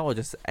crashing out or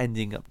just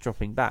ending up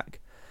dropping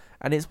back.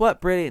 And it's worked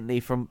brilliantly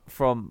from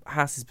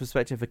Haas's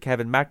perspective for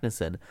Kevin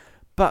Magnussen.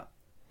 But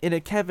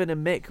Kevin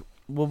and Mick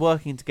were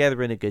working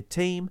together in a good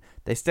team.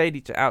 They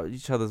stayed out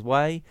each other's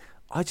way.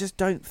 I just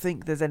don't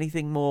think there's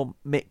anything more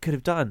Mick could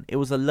have done. It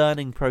was a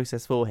learning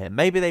process for him.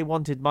 Maybe they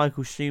wanted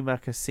Michael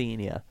Schumacher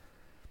Sr.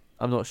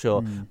 I'm not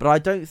sure. But I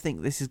don't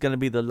think this is going to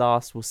be the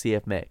last we'll see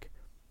of Mick.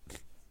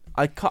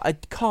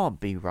 It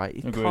can't be, right?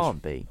 It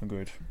can't be.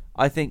 Agreed.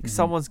 I think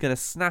someone's going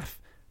to snap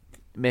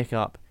Mick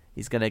up.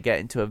 He's going to get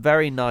into a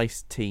very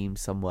nice team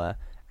somewhere.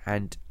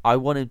 And I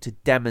want him to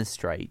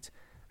demonstrate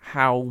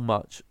how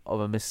much of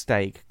a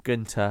mistake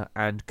Gunter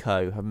and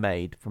co have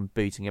made from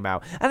booting him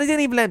out. And they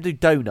didn't even let him do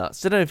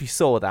donuts. I don't know if you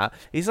saw that.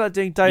 He started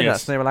doing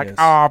donuts and they were like,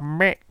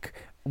 Mick,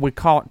 we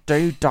can't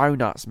do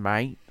donuts,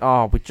 mate.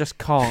 We just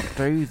can't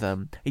do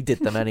them. He did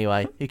them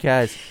anyway. Who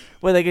cares?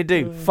 What are they going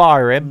to do?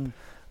 Fire him?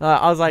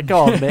 I was like, go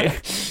on,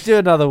 Mick, do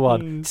another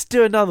one. Just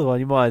do another one,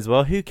 you might as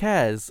well. Who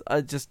cares?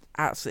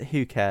 Absolutely,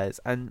 who cares?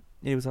 And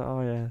he was like,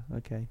 oh yeah,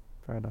 okay,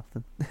 fair enough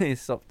then. He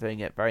stopped doing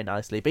it very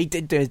nicely. But he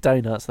did do his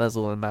donuts, that's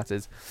all that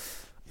matters.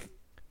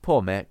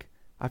 Poor Mick.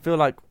 I feel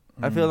like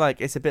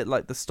it's a bit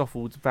like the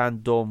Stoffel Van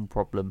Dorn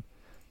problem.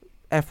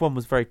 F1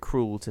 was very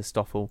cruel to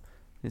Stoffel.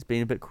 It's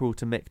been a bit cruel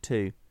to Mick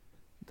too.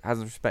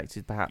 Hasn't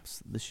respected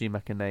perhaps the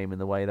Schumacher name in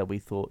the way that we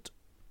thought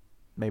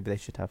maybe they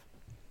should have.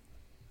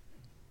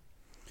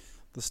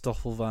 The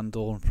Stoffel Van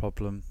Dorn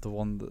problem,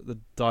 the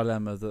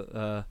dilemma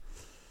that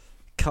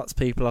cuts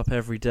people up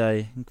every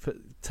day and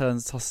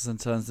tosses and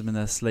turns them in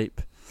their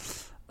sleep.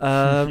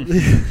 So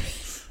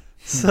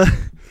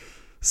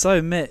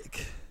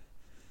Mick,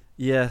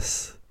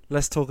 yes,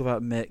 let's talk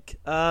about Mick.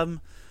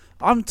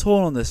 I'm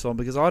torn on this one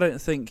because I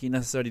don't think he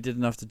necessarily did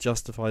enough to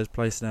justify his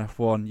place in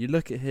F1. You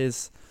look at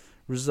his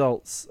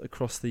results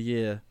across the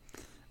year,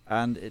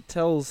 and it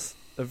tells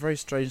a very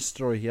strange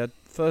story. He had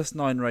first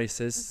 9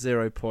 races,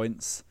 0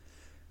 points.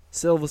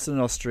 Silverstone,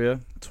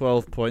 Austria,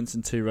 12 points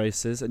in 2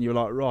 races, and you're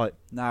like, right,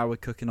 now we're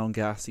cooking on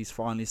gas. He's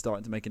finally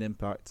starting to make an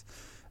impact.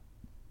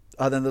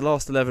 And then the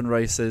last 11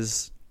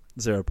 races,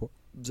 0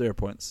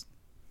 points.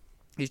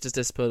 He's just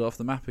disappeared off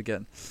the map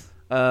again.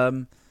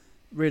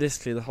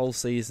 Realistically, the whole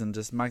season,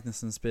 just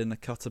Magnussen's been a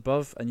cut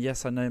above. And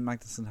yes, I know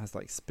Magnussen has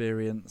that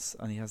experience,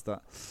 and he has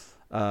that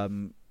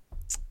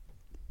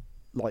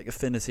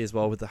affinity as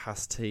well with the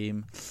Haas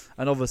team.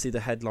 And obviously the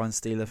headline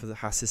stealer for the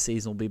Haas this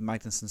season will be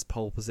Magnussen's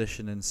pole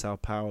position in Sao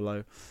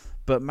Paulo.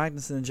 But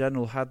Magnussen in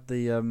general had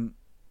the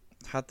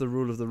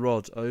rule of the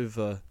rod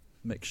over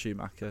Mick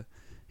Schumacher.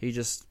 He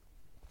just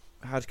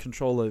had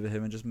control over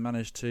him and just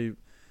managed to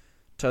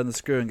turn the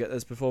screw and get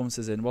those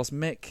performances in. Whilst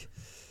Mick,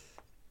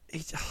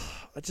 I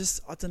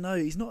don't know,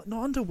 he's not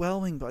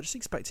underwhelming, but I just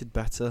expected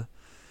better.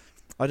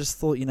 I just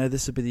thought,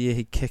 this would be the year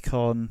he'd kick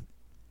on.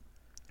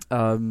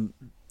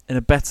 In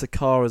a better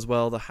car as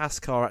well. The Haas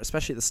car,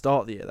 especially at the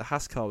start of the year, the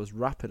Haas car was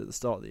rapid at the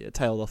start of the year,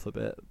 tailed off a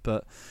bit,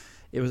 but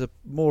it was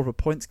more of a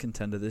points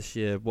contender this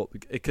year.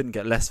 It couldn't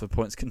get less of a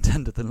points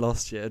contender than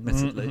last year,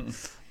 admittedly.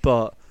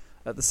 But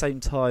at the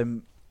same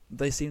time,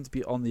 they seem to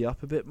be on the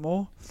up a bit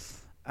more,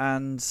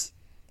 and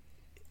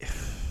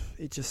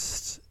it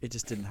just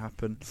didn't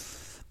happen.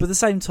 But at the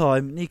same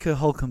time, Nico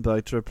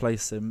Hülkenberg to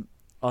replace him,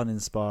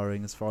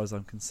 uninspiring as far as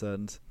I'm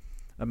concerned.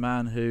 A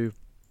man who,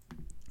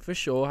 for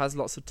sure, has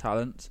lots of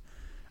talent,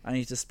 and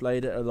he's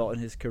displayed it a lot in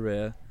his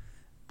career.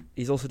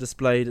 He's also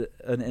displayed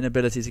an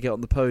inability to get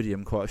on the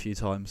podium quite a few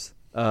times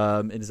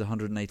in his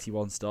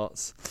 181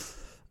 starts.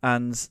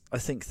 And I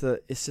think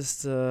that it's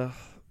just, there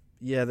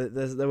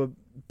were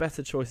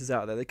better choices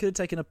out there. They could have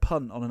taken a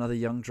punt on another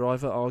young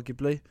driver,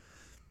 arguably.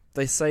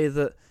 They say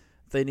that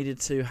they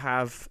needed to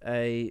have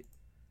a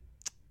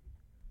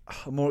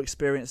more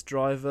experienced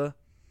driver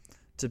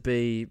to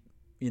be,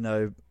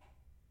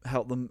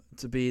 help them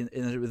to be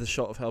with a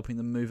shot of helping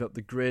them move up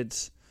the grid.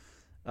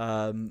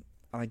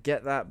 I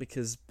get that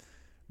because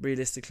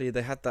realistically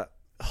they had that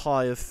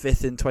high of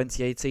 5th in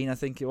 2018, I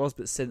think it was,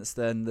 but since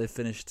then they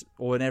finished,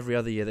 or in every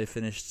other year they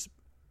finished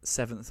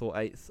 7th or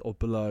 8th or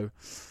below.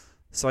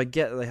 So I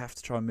get that they have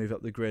to try and move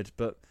up the grid,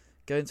 but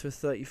going to a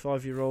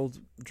 35-year-old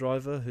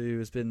driver who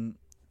has been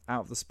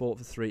out of the sport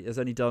for has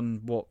only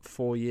done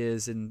 4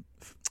 years in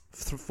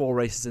 4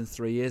 races in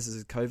 3 years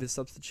as a COVID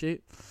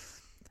substitute.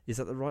 Is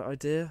that the right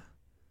idea?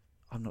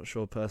 I'm not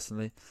sure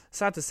personally.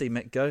 Sad to see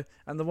Mick go.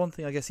 And the one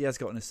thing I guess he has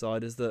got on his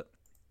side is that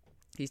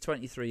he's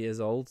 23 years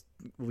old,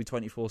 will be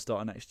 24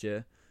 starting next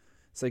year.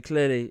 So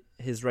clearly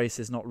his race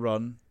is not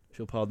run, if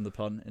you'll pardon the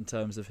pun, in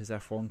terms of his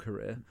F1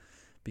 career,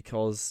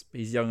 because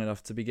he's young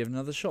enough to be given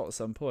another shot at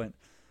some point.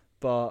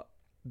 But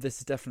this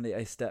is definitely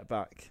a step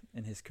back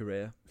in his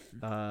career.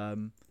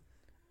 And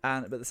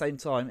at the same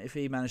time, if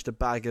he managed to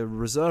bag a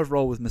reserve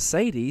role with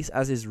Mercedes,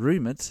 as is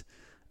rumoured,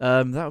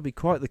 that would be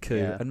quite the coup.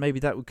 Yeah. And maybe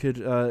that could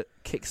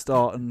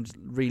kickstart and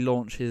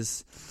relaunch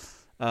his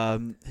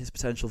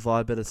potential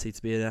viability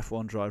to be an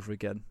F1 driver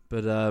again.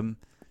 But I'm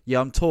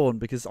torn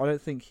because I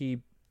don't think he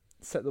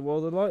set the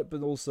world alight,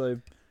 but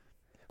also,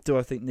 do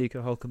I think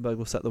Nico Hülkenberg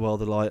will set the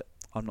world alight?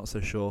 I'm not so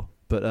sure.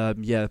 But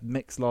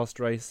Mick's last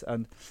race,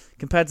 and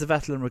compared to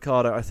Vettel and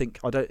Ricciardo,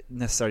 I don't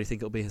necessarily think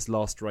it'll be his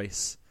last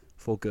race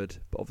for good,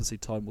 but obviously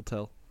time will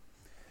tell.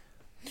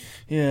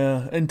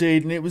 Yeah,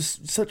 indeed, and it was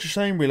such a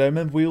shame, really. I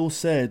remember we all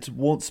said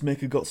once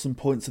Mick had got some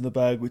points in the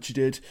bag, which he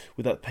did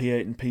with that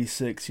P8 and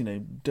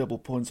P6, double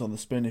points on the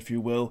spin, if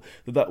you will,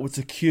 that would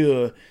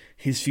secure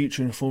his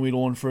future in Formula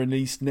 1 for at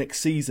least next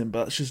season,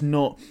 but that's just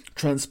not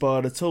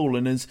transpired at all.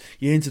 And as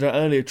you hinted at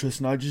earlier,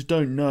 Tristan, I just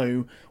don't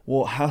know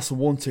what Haas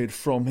wanted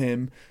from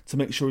him to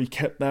make sure he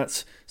kept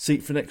that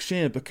seat for next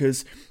year,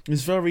 because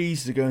it's very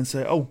easy to go and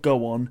say, oh,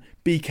 go on,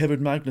 be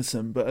Kevin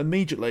Magnussen, but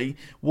immediately,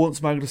 once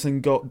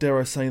Magnussen got, dare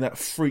I say, that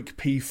freak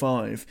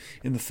P5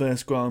 in the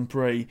first Grand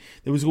Prix,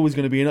 there was always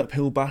going to be an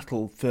uphill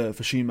battle for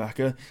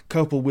Schumacher,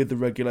 coupled with the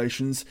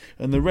regulations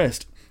and the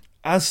rest.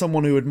 As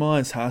someone who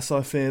admires Haas,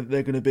 I fear that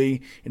they're going to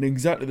be in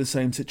exactly the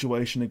same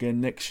situation again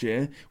next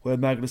year, where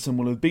Magnussen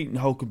will have beaten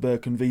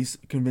Hülkenberg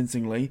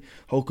convincingly.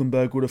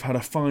 Hülkenberg would have had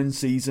a fine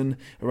season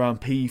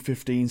around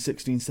P15,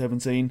 16,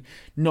 17,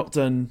 not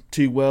done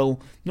too well,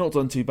 not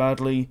done too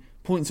badly,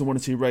 points in 1 or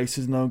 2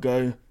 races, and they'll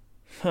go,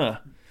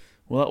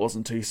 well, that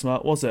wasn't too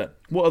smart, was it?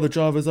 What other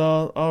drivers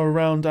are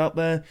around out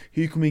there?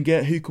 Who can we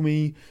get? Who can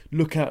we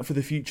look at for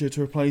the future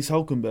to replace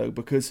Hülkenberg?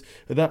 Because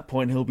at that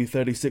point, he'll be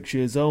 36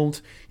 years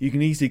old. You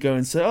can easily go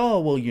and say, oh,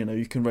 well,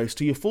 you can race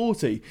to your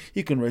 40.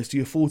 You can race to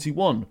your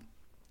 41.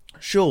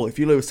 Sure, if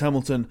you're Lewis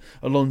Hamilton,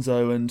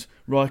 Alonso and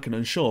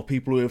Raikkonen, sure,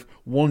 people who have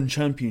won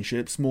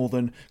championships more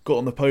than got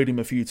on the podium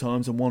a few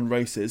times and won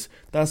races,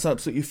 that's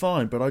absolutely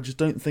fine, but I just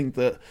don't think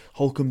that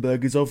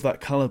Hülkenberg is of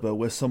that calibre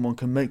where someone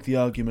can make the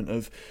argument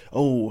of,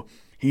 oh,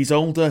 he's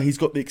older, he's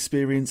got the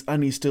experience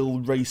and he's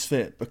still race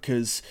fit,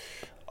 because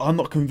I'm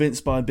not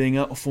convinced by being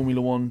out of Formula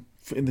 1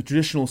 in the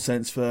traditional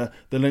sense for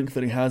the length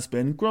that he has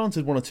been.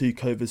 Granted, 1 or 2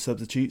 COVID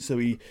substitutes, so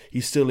he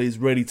still is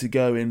ready to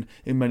go in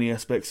many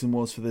aspects and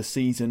was for this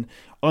season.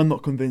 I'm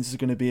not convinced it's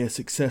going to be a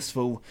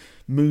successful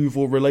move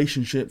or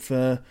relationship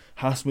for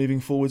Haas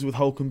moving forwards with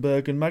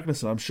Hülkenberg and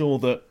Magnussen. I'm sure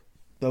that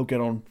they'll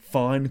get on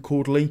fine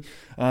quarterly,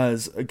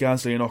 as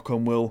Gasly and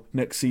Ocon will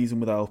next season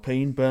with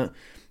Alpine, but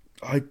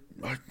I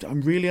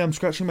am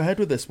scratching my head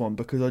with this one,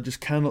 because I just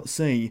cannot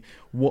see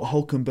what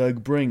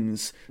Hülkenberg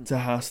brings to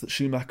Haas that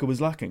Schumacher was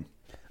lacking.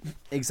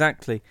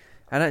 Exactly.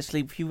 And actually,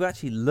 if you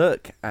actually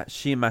look at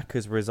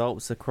Schumacher's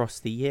results across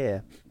the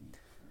year,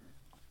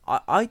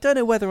 I don't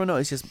know whether or not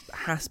it's just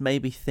Haas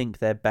maybe think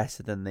they're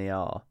better than they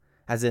are.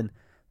 As in,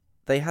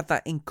 they had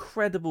that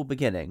incredible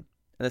beginning.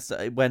 And it's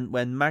when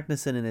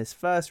Magnussen in his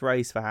first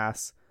race for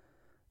Haas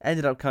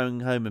ended up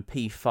coming home in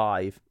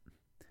P5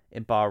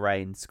 in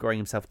Bahrain, scoring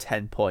himself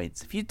 10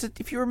 points.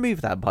 If you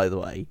remove that, by the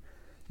way,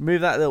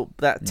 remove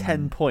that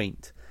 10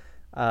 point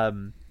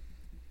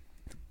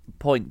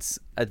points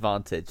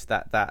advantage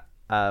that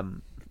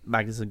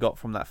Magnussen got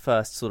from that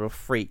first sort of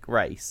freak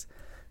race,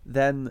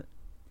 then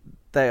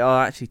they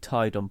are actually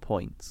tied on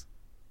points.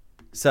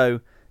 So,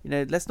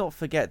 let's not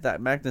forget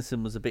that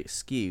Magnussen was a bit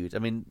skewed. I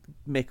mean,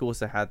 Mick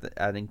also had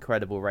an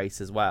incredible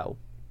race as well,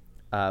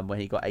 when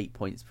he got 8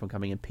 points from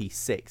coming in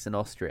P6 in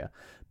Austria.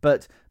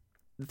 But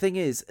the thing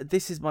is,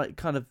 this is my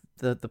kind of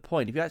the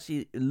point. If you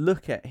actually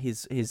look at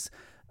his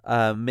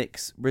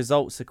Mick's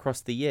results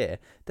across the year,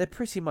 they're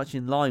pretty much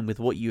in line with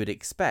what you would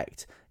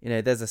expect.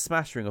 There's a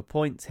smattering of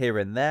points here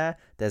and there.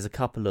 There's a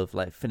couple of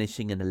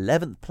finishing in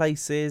 11th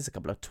places, a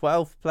couple of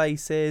 12th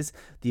places,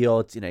 the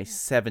odd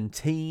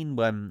 17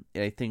 when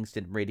things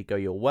didn't really go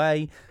your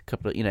way, a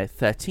couple of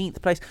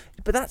 13th place.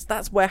 But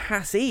that's where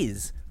Haas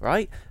is,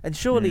 right? And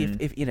surely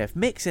if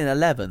Mick's in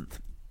 11th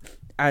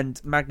and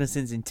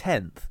Magnussen's in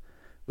 10th,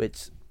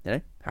 which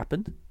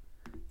happened,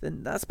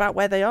 then that's about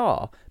where they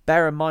are.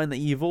 Bear in mind that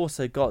you've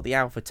also got the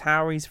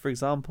AlphaTauris, for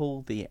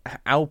example, the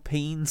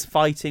Alpines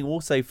fighting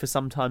also for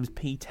sometimes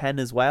P10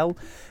 as well.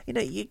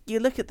 You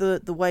look at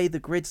the way the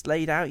grid's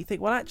laid out, you think,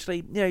 well,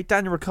 actually,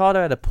 Daniel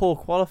Ricciardo had a poor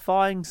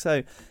qualifying,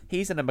 so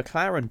he's in a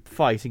McLaren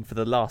fighting for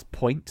the last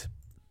point.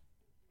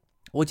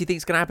 What do you think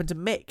is going to happen to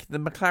Mick? The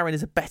McLaren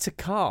is a better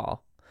car.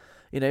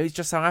 It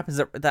just so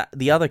happens that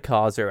the other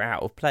cars are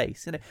out of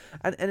place.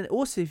 And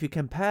also if you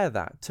compare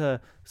that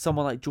to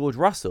someone like George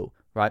Russell,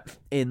 right,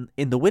 in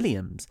the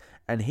Williams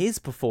and his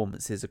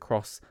performances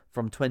across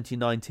from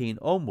 2019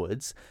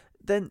 onwards,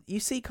 then you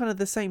see kind of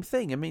the same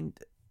thing. I mean,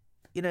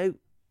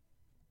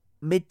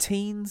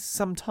 mid-teens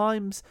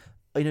sometimes.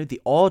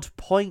 The odd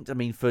point. I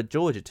mean, for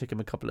George, it took him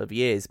a couple of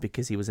years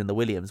because he was in the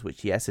Williams,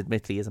 which, yes,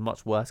 admittedly is a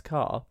much worse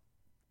car.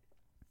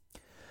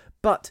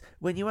 But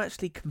when you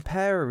actually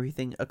compare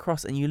everything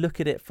across and you look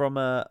at it from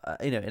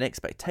an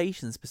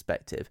expectations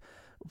perspective,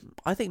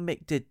 I think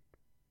Mick did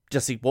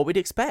just what we'd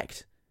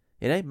expect.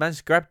 Managed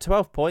to grab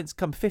 12 points,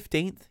 come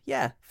 15th.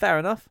 Yeah, fair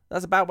enough.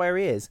 That's about where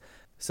he is.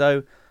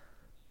 So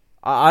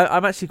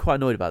I'm actually quite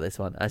annoyed about this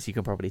one, as you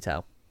can probably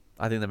tell.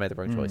 I think they made the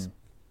wrong choice.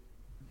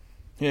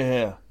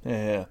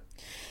 Yeah.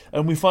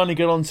 And we finally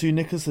get on to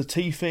Nicholas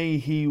Latifi.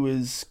 He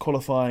was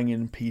qualifying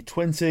in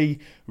P20,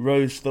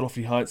 rose to the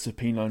lofty heights of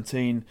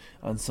P19,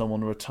 and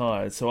someone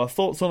retired. So our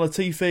thoughts on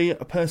Latifi.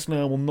 Personally,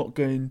 I'm not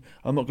going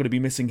to be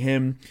missing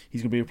him.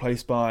 He's going to be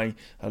replaced by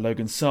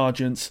Logan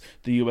Sargent,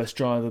 the US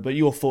driver. But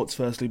your thoughts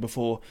firstly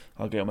before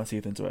I'll get my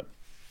teeth into it.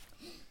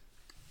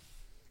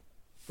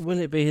 Will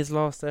it be his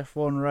last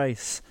F1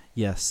 race?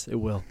 Yes, it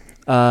will.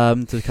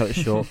 To cut it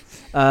short.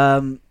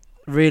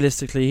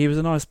 Realistically, he was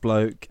a nice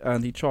bloke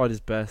and he tried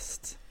his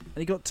best.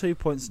 And he got 2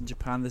 points in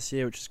Japan this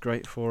year, which is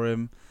great for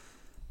him.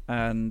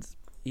 And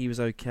he was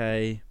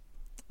okay.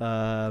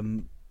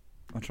 I'm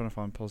trying to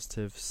find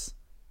positives.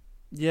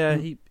 Yeah,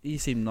 he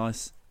seemed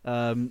nice.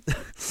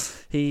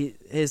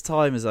 His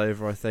time is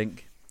over, I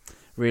think.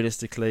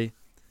 Realistically,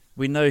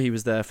 we know he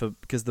was there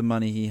because the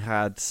money he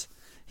had.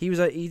 He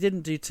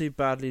didn't do too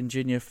badly in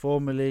junior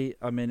formally.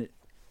 I mean,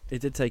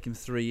 it did take him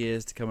 3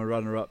 years to become a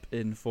runner-up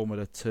in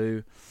Formula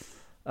 2.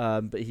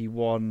 But he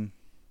won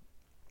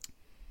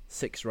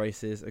 6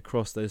 races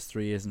across those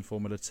 3 years in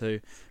Formula 2.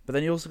 But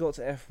then he also got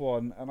to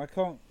F1, and I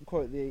can't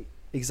quote the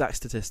exact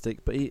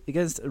statistic, but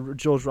against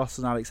George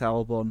Russell and Alex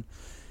Albon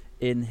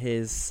in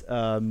his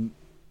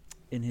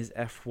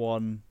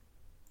F1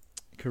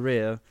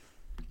 career,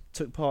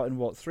 took part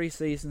in 3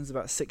 seasons,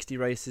 about 60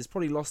 races,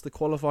 probably lost the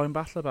qualifying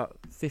battle about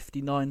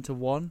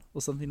 59-1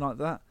 or something like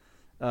that.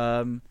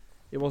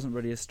 It wasn't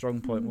really a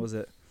strong point, was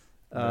it?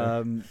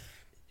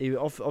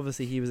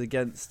 Obviously, he was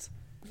against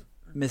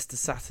Mr.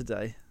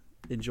 Saturday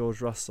in George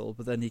Russell,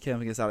 but then he came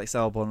up against Alex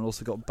Albon and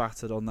also got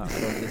battered on that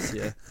front this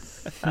year.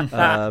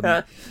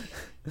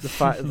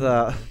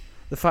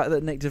 The fact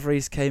that Nick De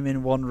Vries came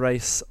in one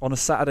race on a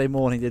Saturday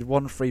morning, did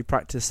one free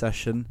practice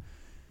session,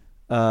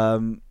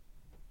 and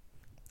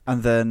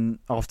then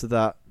after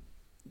that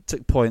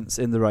took points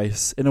in the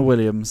race in a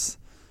Williams,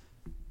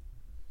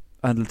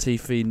 and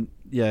Latifi,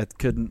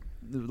 couldn't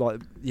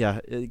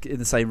in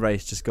the same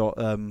race just got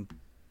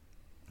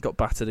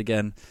battered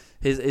again.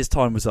 His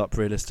time was up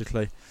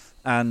realistically,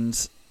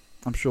 and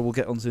I'm sure we'll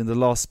get onto in the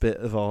last bit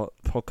of our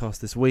podcast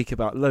this week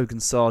about Logan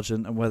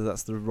Sargent and whether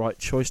that's the right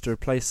choice to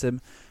replace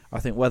him.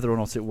 I think whether or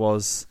not it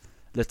was,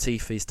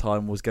 Latifi's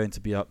time was going to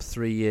be up.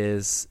 3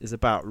 years is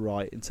about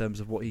right in terms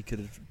of what he could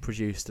have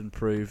produced and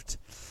proved.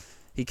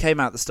 He came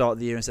out at the start of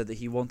the year and said that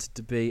he wanted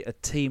to be a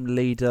team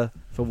leader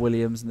for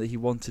Williams and that he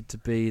wanted to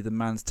be the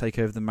man to take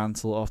over the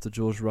mantle after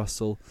George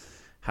Russell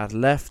had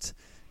left.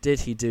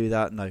 Did he do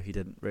that? No, he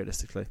didn't,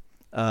 realistically.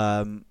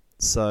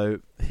 So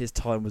his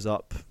time was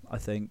up, I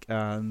think,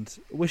 and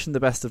wish him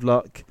the best of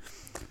luck.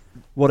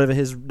 Whatever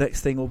his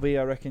next thing will be,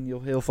 I reckon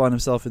he'll find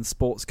himself in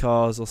sports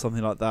cars or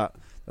something like that.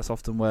 That's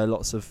often where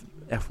lots of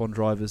F1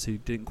 drivers who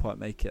didn't quite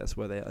make it, that's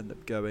where they end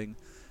up going.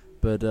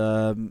 But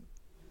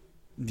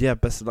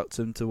best of luck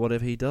to him to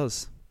whatever he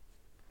does.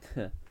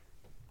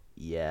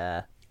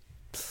 Yeah.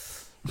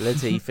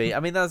 Latifi. I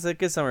mean, that's a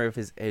good summary of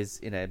his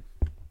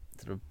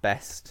sort of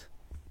best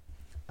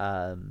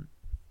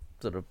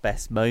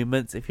best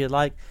moments, if you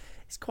like.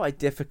 It's quite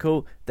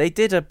difficult. They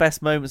did a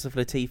best moments of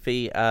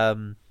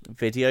Latifi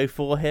video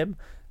for him,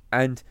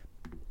 and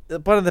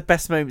one of the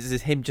best moments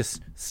is him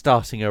just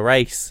starting a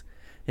race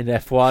in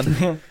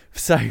F1.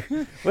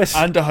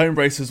 And a home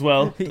race as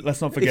well.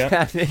 Let's not forget.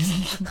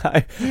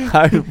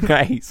 Home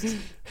race.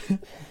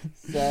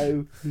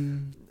 So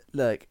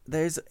look,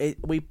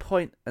 we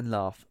point and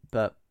laugh,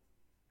 but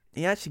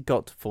he actually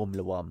got to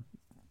Formula 1,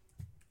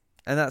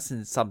 and that's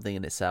something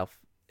in itself.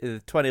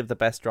 20 of the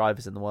best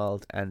drivers in the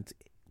world, and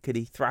could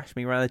he thrash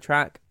me around the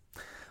track?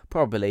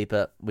 Probably,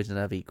 but we don't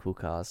have equal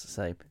cars,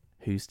 so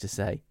who's to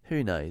say?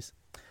 Who knows?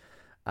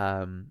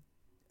 And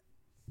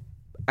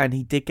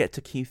he did get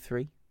to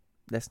Q3.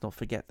 Let's not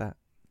forget that.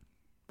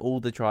 All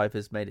the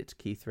drivers made it to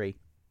Q3,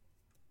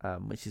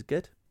 which is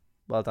good.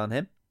 Well done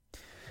him.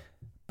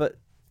 But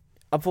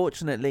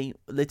unfortunately,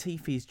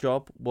 Latifi's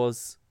job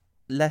was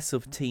less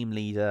of team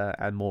leader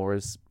and more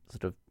as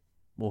sort of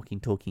walking,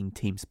 talking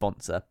team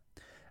sponsor.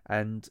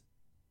 And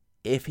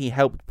if he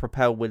helped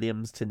propel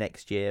Williams to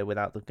next year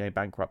without them going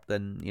bankrupt,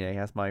 then he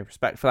has my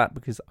respect for that,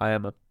 because I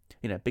am a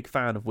big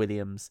fan of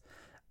Williams,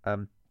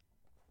 and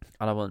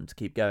I want them to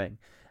keep going.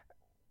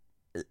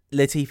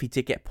 Latifi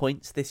did get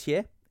points this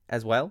year,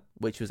 as well,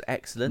 which was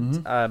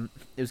excellent.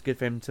 It was good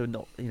for him to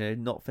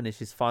not finish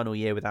his final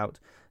year without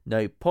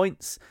no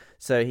points.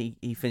 So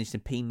he finished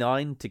in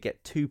P9 to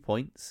get 2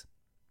 points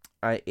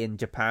in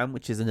Japan,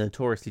 which is a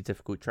notoriously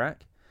difficult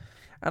track.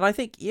 And I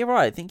think you're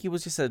right. I think he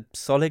was just a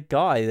solid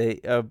guy.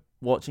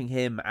 Watching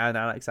him and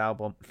Alex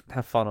Albon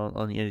have fun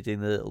on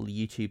doing the little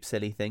YouTube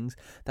silly things,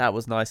 that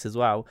was nice as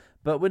well.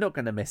 But we're not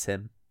going to miss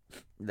him.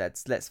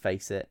 Let's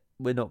face it,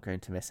 we're not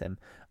going to miss him.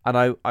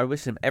 And I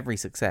wish him every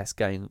success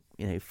going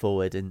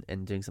forward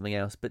and doing something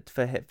else. But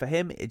for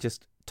him, it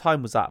just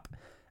time was up,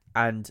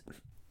 and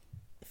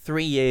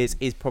 3 years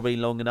is probably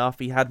long enough.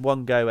 He had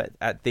one go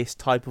at this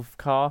type of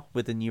car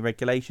with the new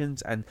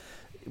regulations and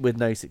with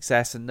no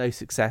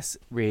success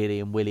really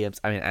in Williams.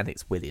 I mean, and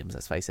it's Williams,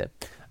 let's face it.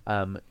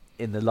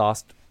 In the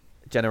last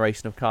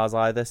generation of cars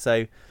either.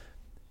 So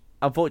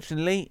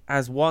unfortunately,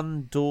 as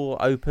one door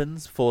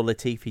opens for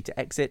Latifi to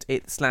exit,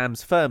 it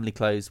slams firmly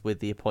closed with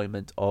the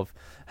appointment of,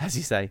 as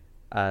you say,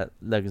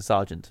 Logan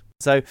Sargeant.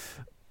 So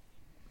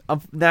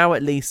now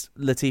at least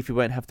Latifi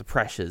won't have the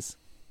pressures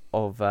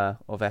of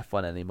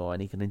F1 anymore,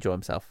 and he can enjoy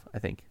himself, I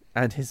think,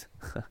 and his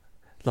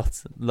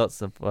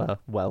lots of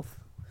wealth.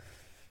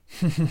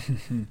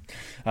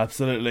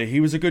 Absolutely. He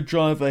was a good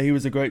driver. He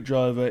was a great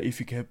driver. If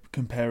you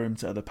compare him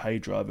to other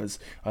paid drivers,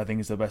 I think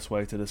is the best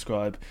way to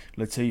describe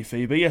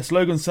Latifi. But yes,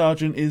 Logan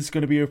Sargeant is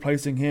going to be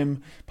replacing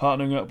him,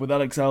 partnering up with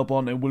Alex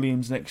Albon and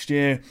Williams next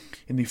year.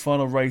 In the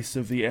final race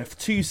of the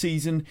F2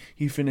 season,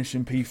 he finished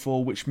in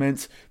P4, which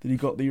meant that he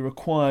got the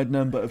required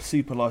number of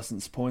super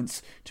license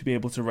points to be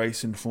able to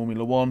race in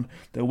Formula 1.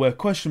 There were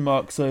question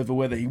marks over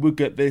whether he would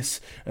get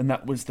this, and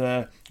that was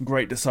the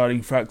great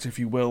deciding factor, if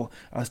you will,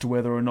 as to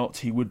whether or not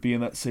he would be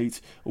in that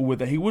seat or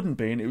whether he wouldn't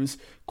be. And it was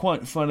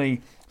quite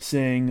funny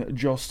seeing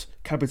Jost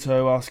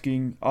Capito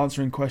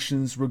answering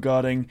questions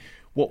regarding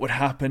what would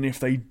happen if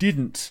they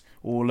didn't,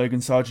 or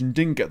Logan Sargeant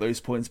didn't get those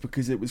points,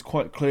 because it was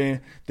quite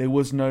clear there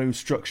was no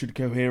structured,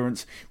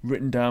 coherent,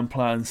 written down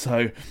plan.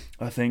 So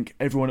I think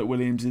everyone at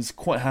Williams is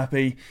quite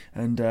happy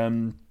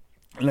and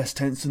less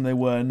tense than they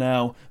were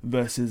now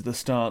versus the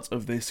start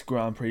of this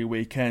Grand Prix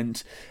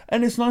weekend.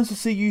 And it's nice to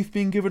see Youth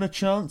being given a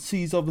chance.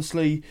 He's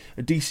obviously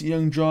a decent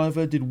young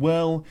driver, did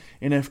well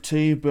in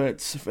F2, but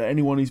for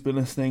anyone who's been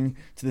listening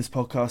to this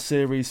podcast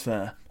series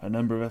for a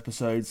number of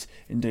episodes,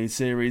 indeed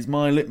series,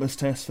 my litmus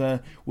test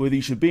for whether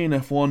you should be in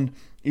F1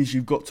 is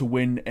you've got to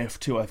win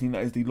F2. I think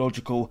that is the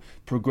logical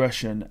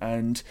progression.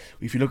 And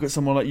if you look at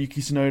someone like Yuki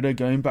Tsunoda,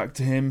 going back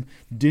to him,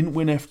 didn't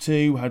win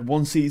F2, had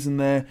one season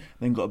there,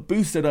 then got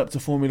boosted up to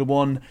Formula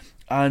 1,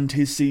 and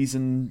his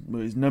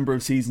number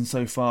of seasons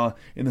so far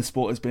in the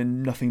sport has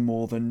been nothing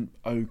more than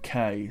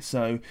okay.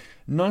 So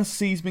nice to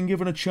see he's been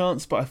given a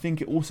chance, but I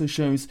think it also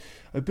shows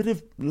a bit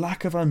of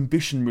lack of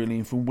ambition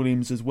really from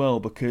Williams as well,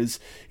 because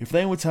if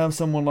they were to have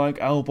someone like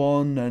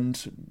Albon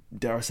and,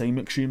 dare I say,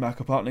 Mick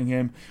Schumacher partnering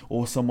him,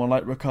 or someone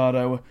like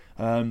Ricciardo,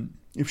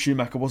 if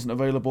Schumacher wasn't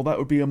available, that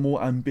would be a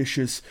more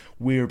ambitious,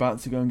 we're about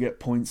to go and get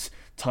points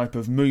type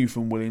of move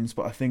from Williams.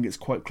 But I think it's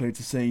quite clear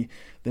to see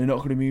they're not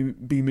going to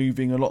be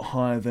moving a lot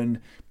higher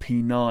than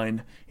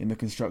P9 in the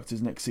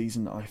Constructors next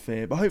season, I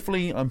fear. But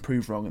hopefully I'm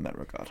proved wrong in that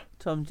regard.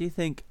 Tom, do you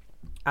think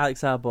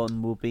Alex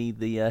Albon will be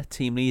the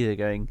team leader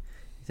going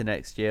into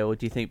next year, or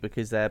do you think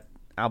because they're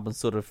Albon's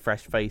sort of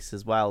fresh face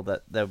as well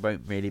that there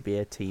won't really be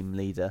a team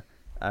leader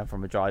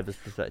from a driver's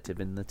perspective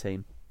in the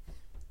team?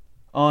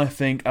 I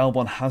think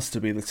Albon has to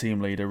be the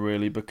team leader,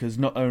 really, because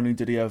not only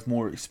did he have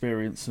more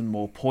experience and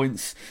more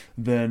points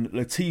than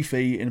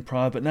Latifi in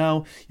prior, but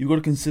now you've got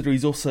to consider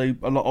he's also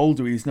a lot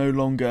older. He's no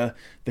longer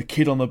the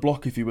kid on the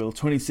block, if you will.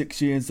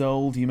 26 years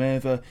old, he may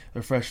have a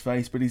fresh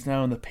face, but he's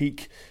now in the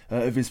peak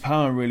of his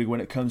power, really, when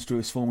it comes to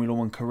his Formula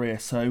 1 career.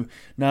 So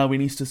now he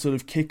needs to sort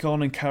of kick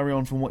on and carry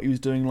on from what he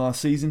was doing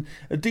last season.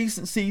 A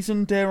decent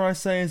season, dare I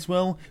say, as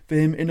well, for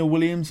him in a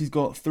Williams. He's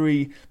got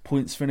 3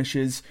 points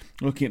finishes,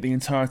 looking at the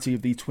entirety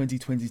of the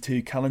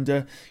 2022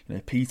 calendar,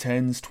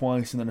 P10s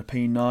twice and then a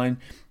P9.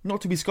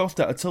 Not to be scoffed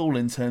at all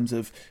in terms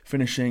of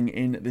finishing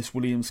in this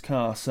Williams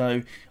car.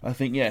 So I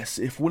think, yes,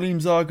 if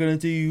Williams are going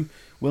to do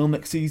well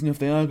next season, if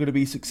they are going to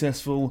be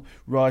successful,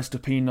 rise to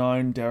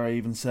P9, dare I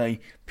even say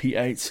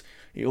P8,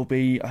 it'll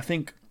be, I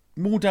think,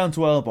 more down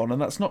to Albon.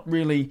 And that's not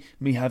really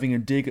me having a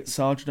dig at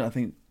Sargeant. I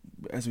think,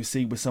 as we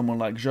see with someone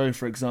like Zhou,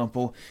 for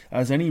example,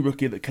 as any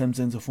rookie that comes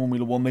into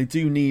Formula 1, they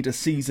do need a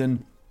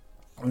season,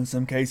 or in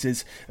some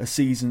cases a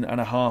season and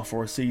a half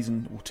or a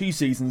season or 2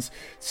 seasons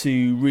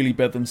to really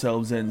bed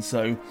themselves in.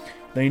 So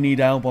they need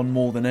Albon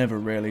more than ever,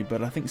 really.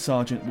 But I think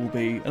Sargeant will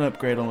be an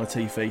upgrade on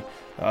Latifi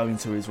owing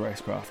to his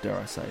racecraft, dare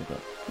I say, but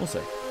we'll see.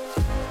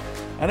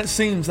 And it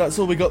seems that's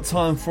all we got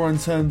time for in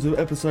terms of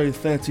episode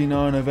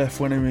 39 of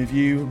F1 in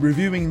Review,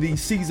 reviewing the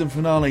season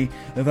finale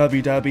of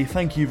Abu Dhabi.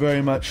 Thank you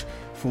very much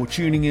for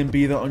tuning in,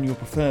 be that on your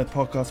preferred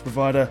podcast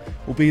provider,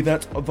 or be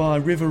that via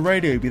River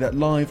Radio, be that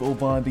live or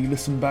via the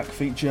listen back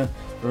feature.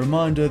 A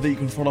reminder that you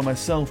can follow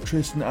myself,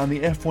 Tristan, and the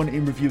F1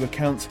 in Review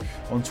account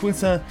on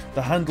Twitter.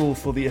 The handle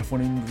for the F1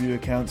 in Review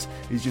account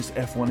is just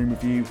F1 in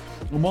Review.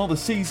 And while the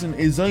season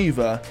is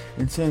over,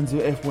 in terms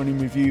of F1 in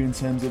Review, in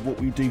terms of what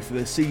we do for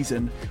this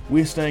season,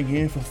 we're staying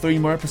here for 3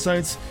 more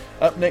episodes.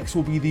 Up next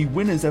will be the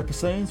winners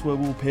episodes, where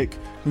we'll pick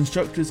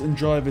constructors and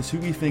drivers who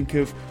we think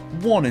have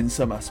won in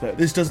some aspect.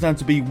 This doesn't have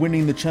to be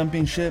winning the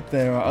championship.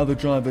 There are other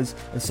drivers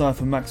aside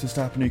from Max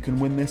Verstappen who can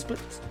win this, but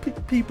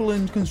people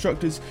and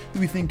constructors who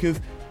we think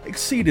have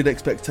exceeded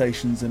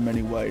expectations in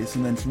many ways.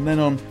 And then from then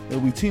on, there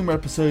will be 2 more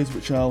episodes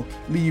which I'll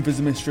leave as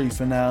a mystery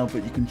for now,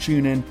 but you can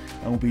tune in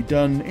and we'll be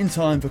done in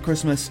time for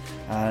Christmas,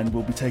 and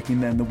we'll be taking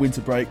then the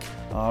winter break,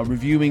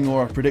 reviewing all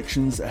our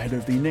predictions ahead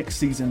of the next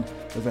season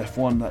of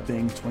F1, that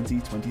being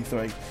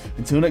 2023.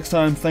 Until next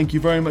time, thank you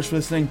very much for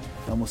listening,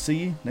 and we'll see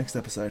you next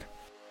episode.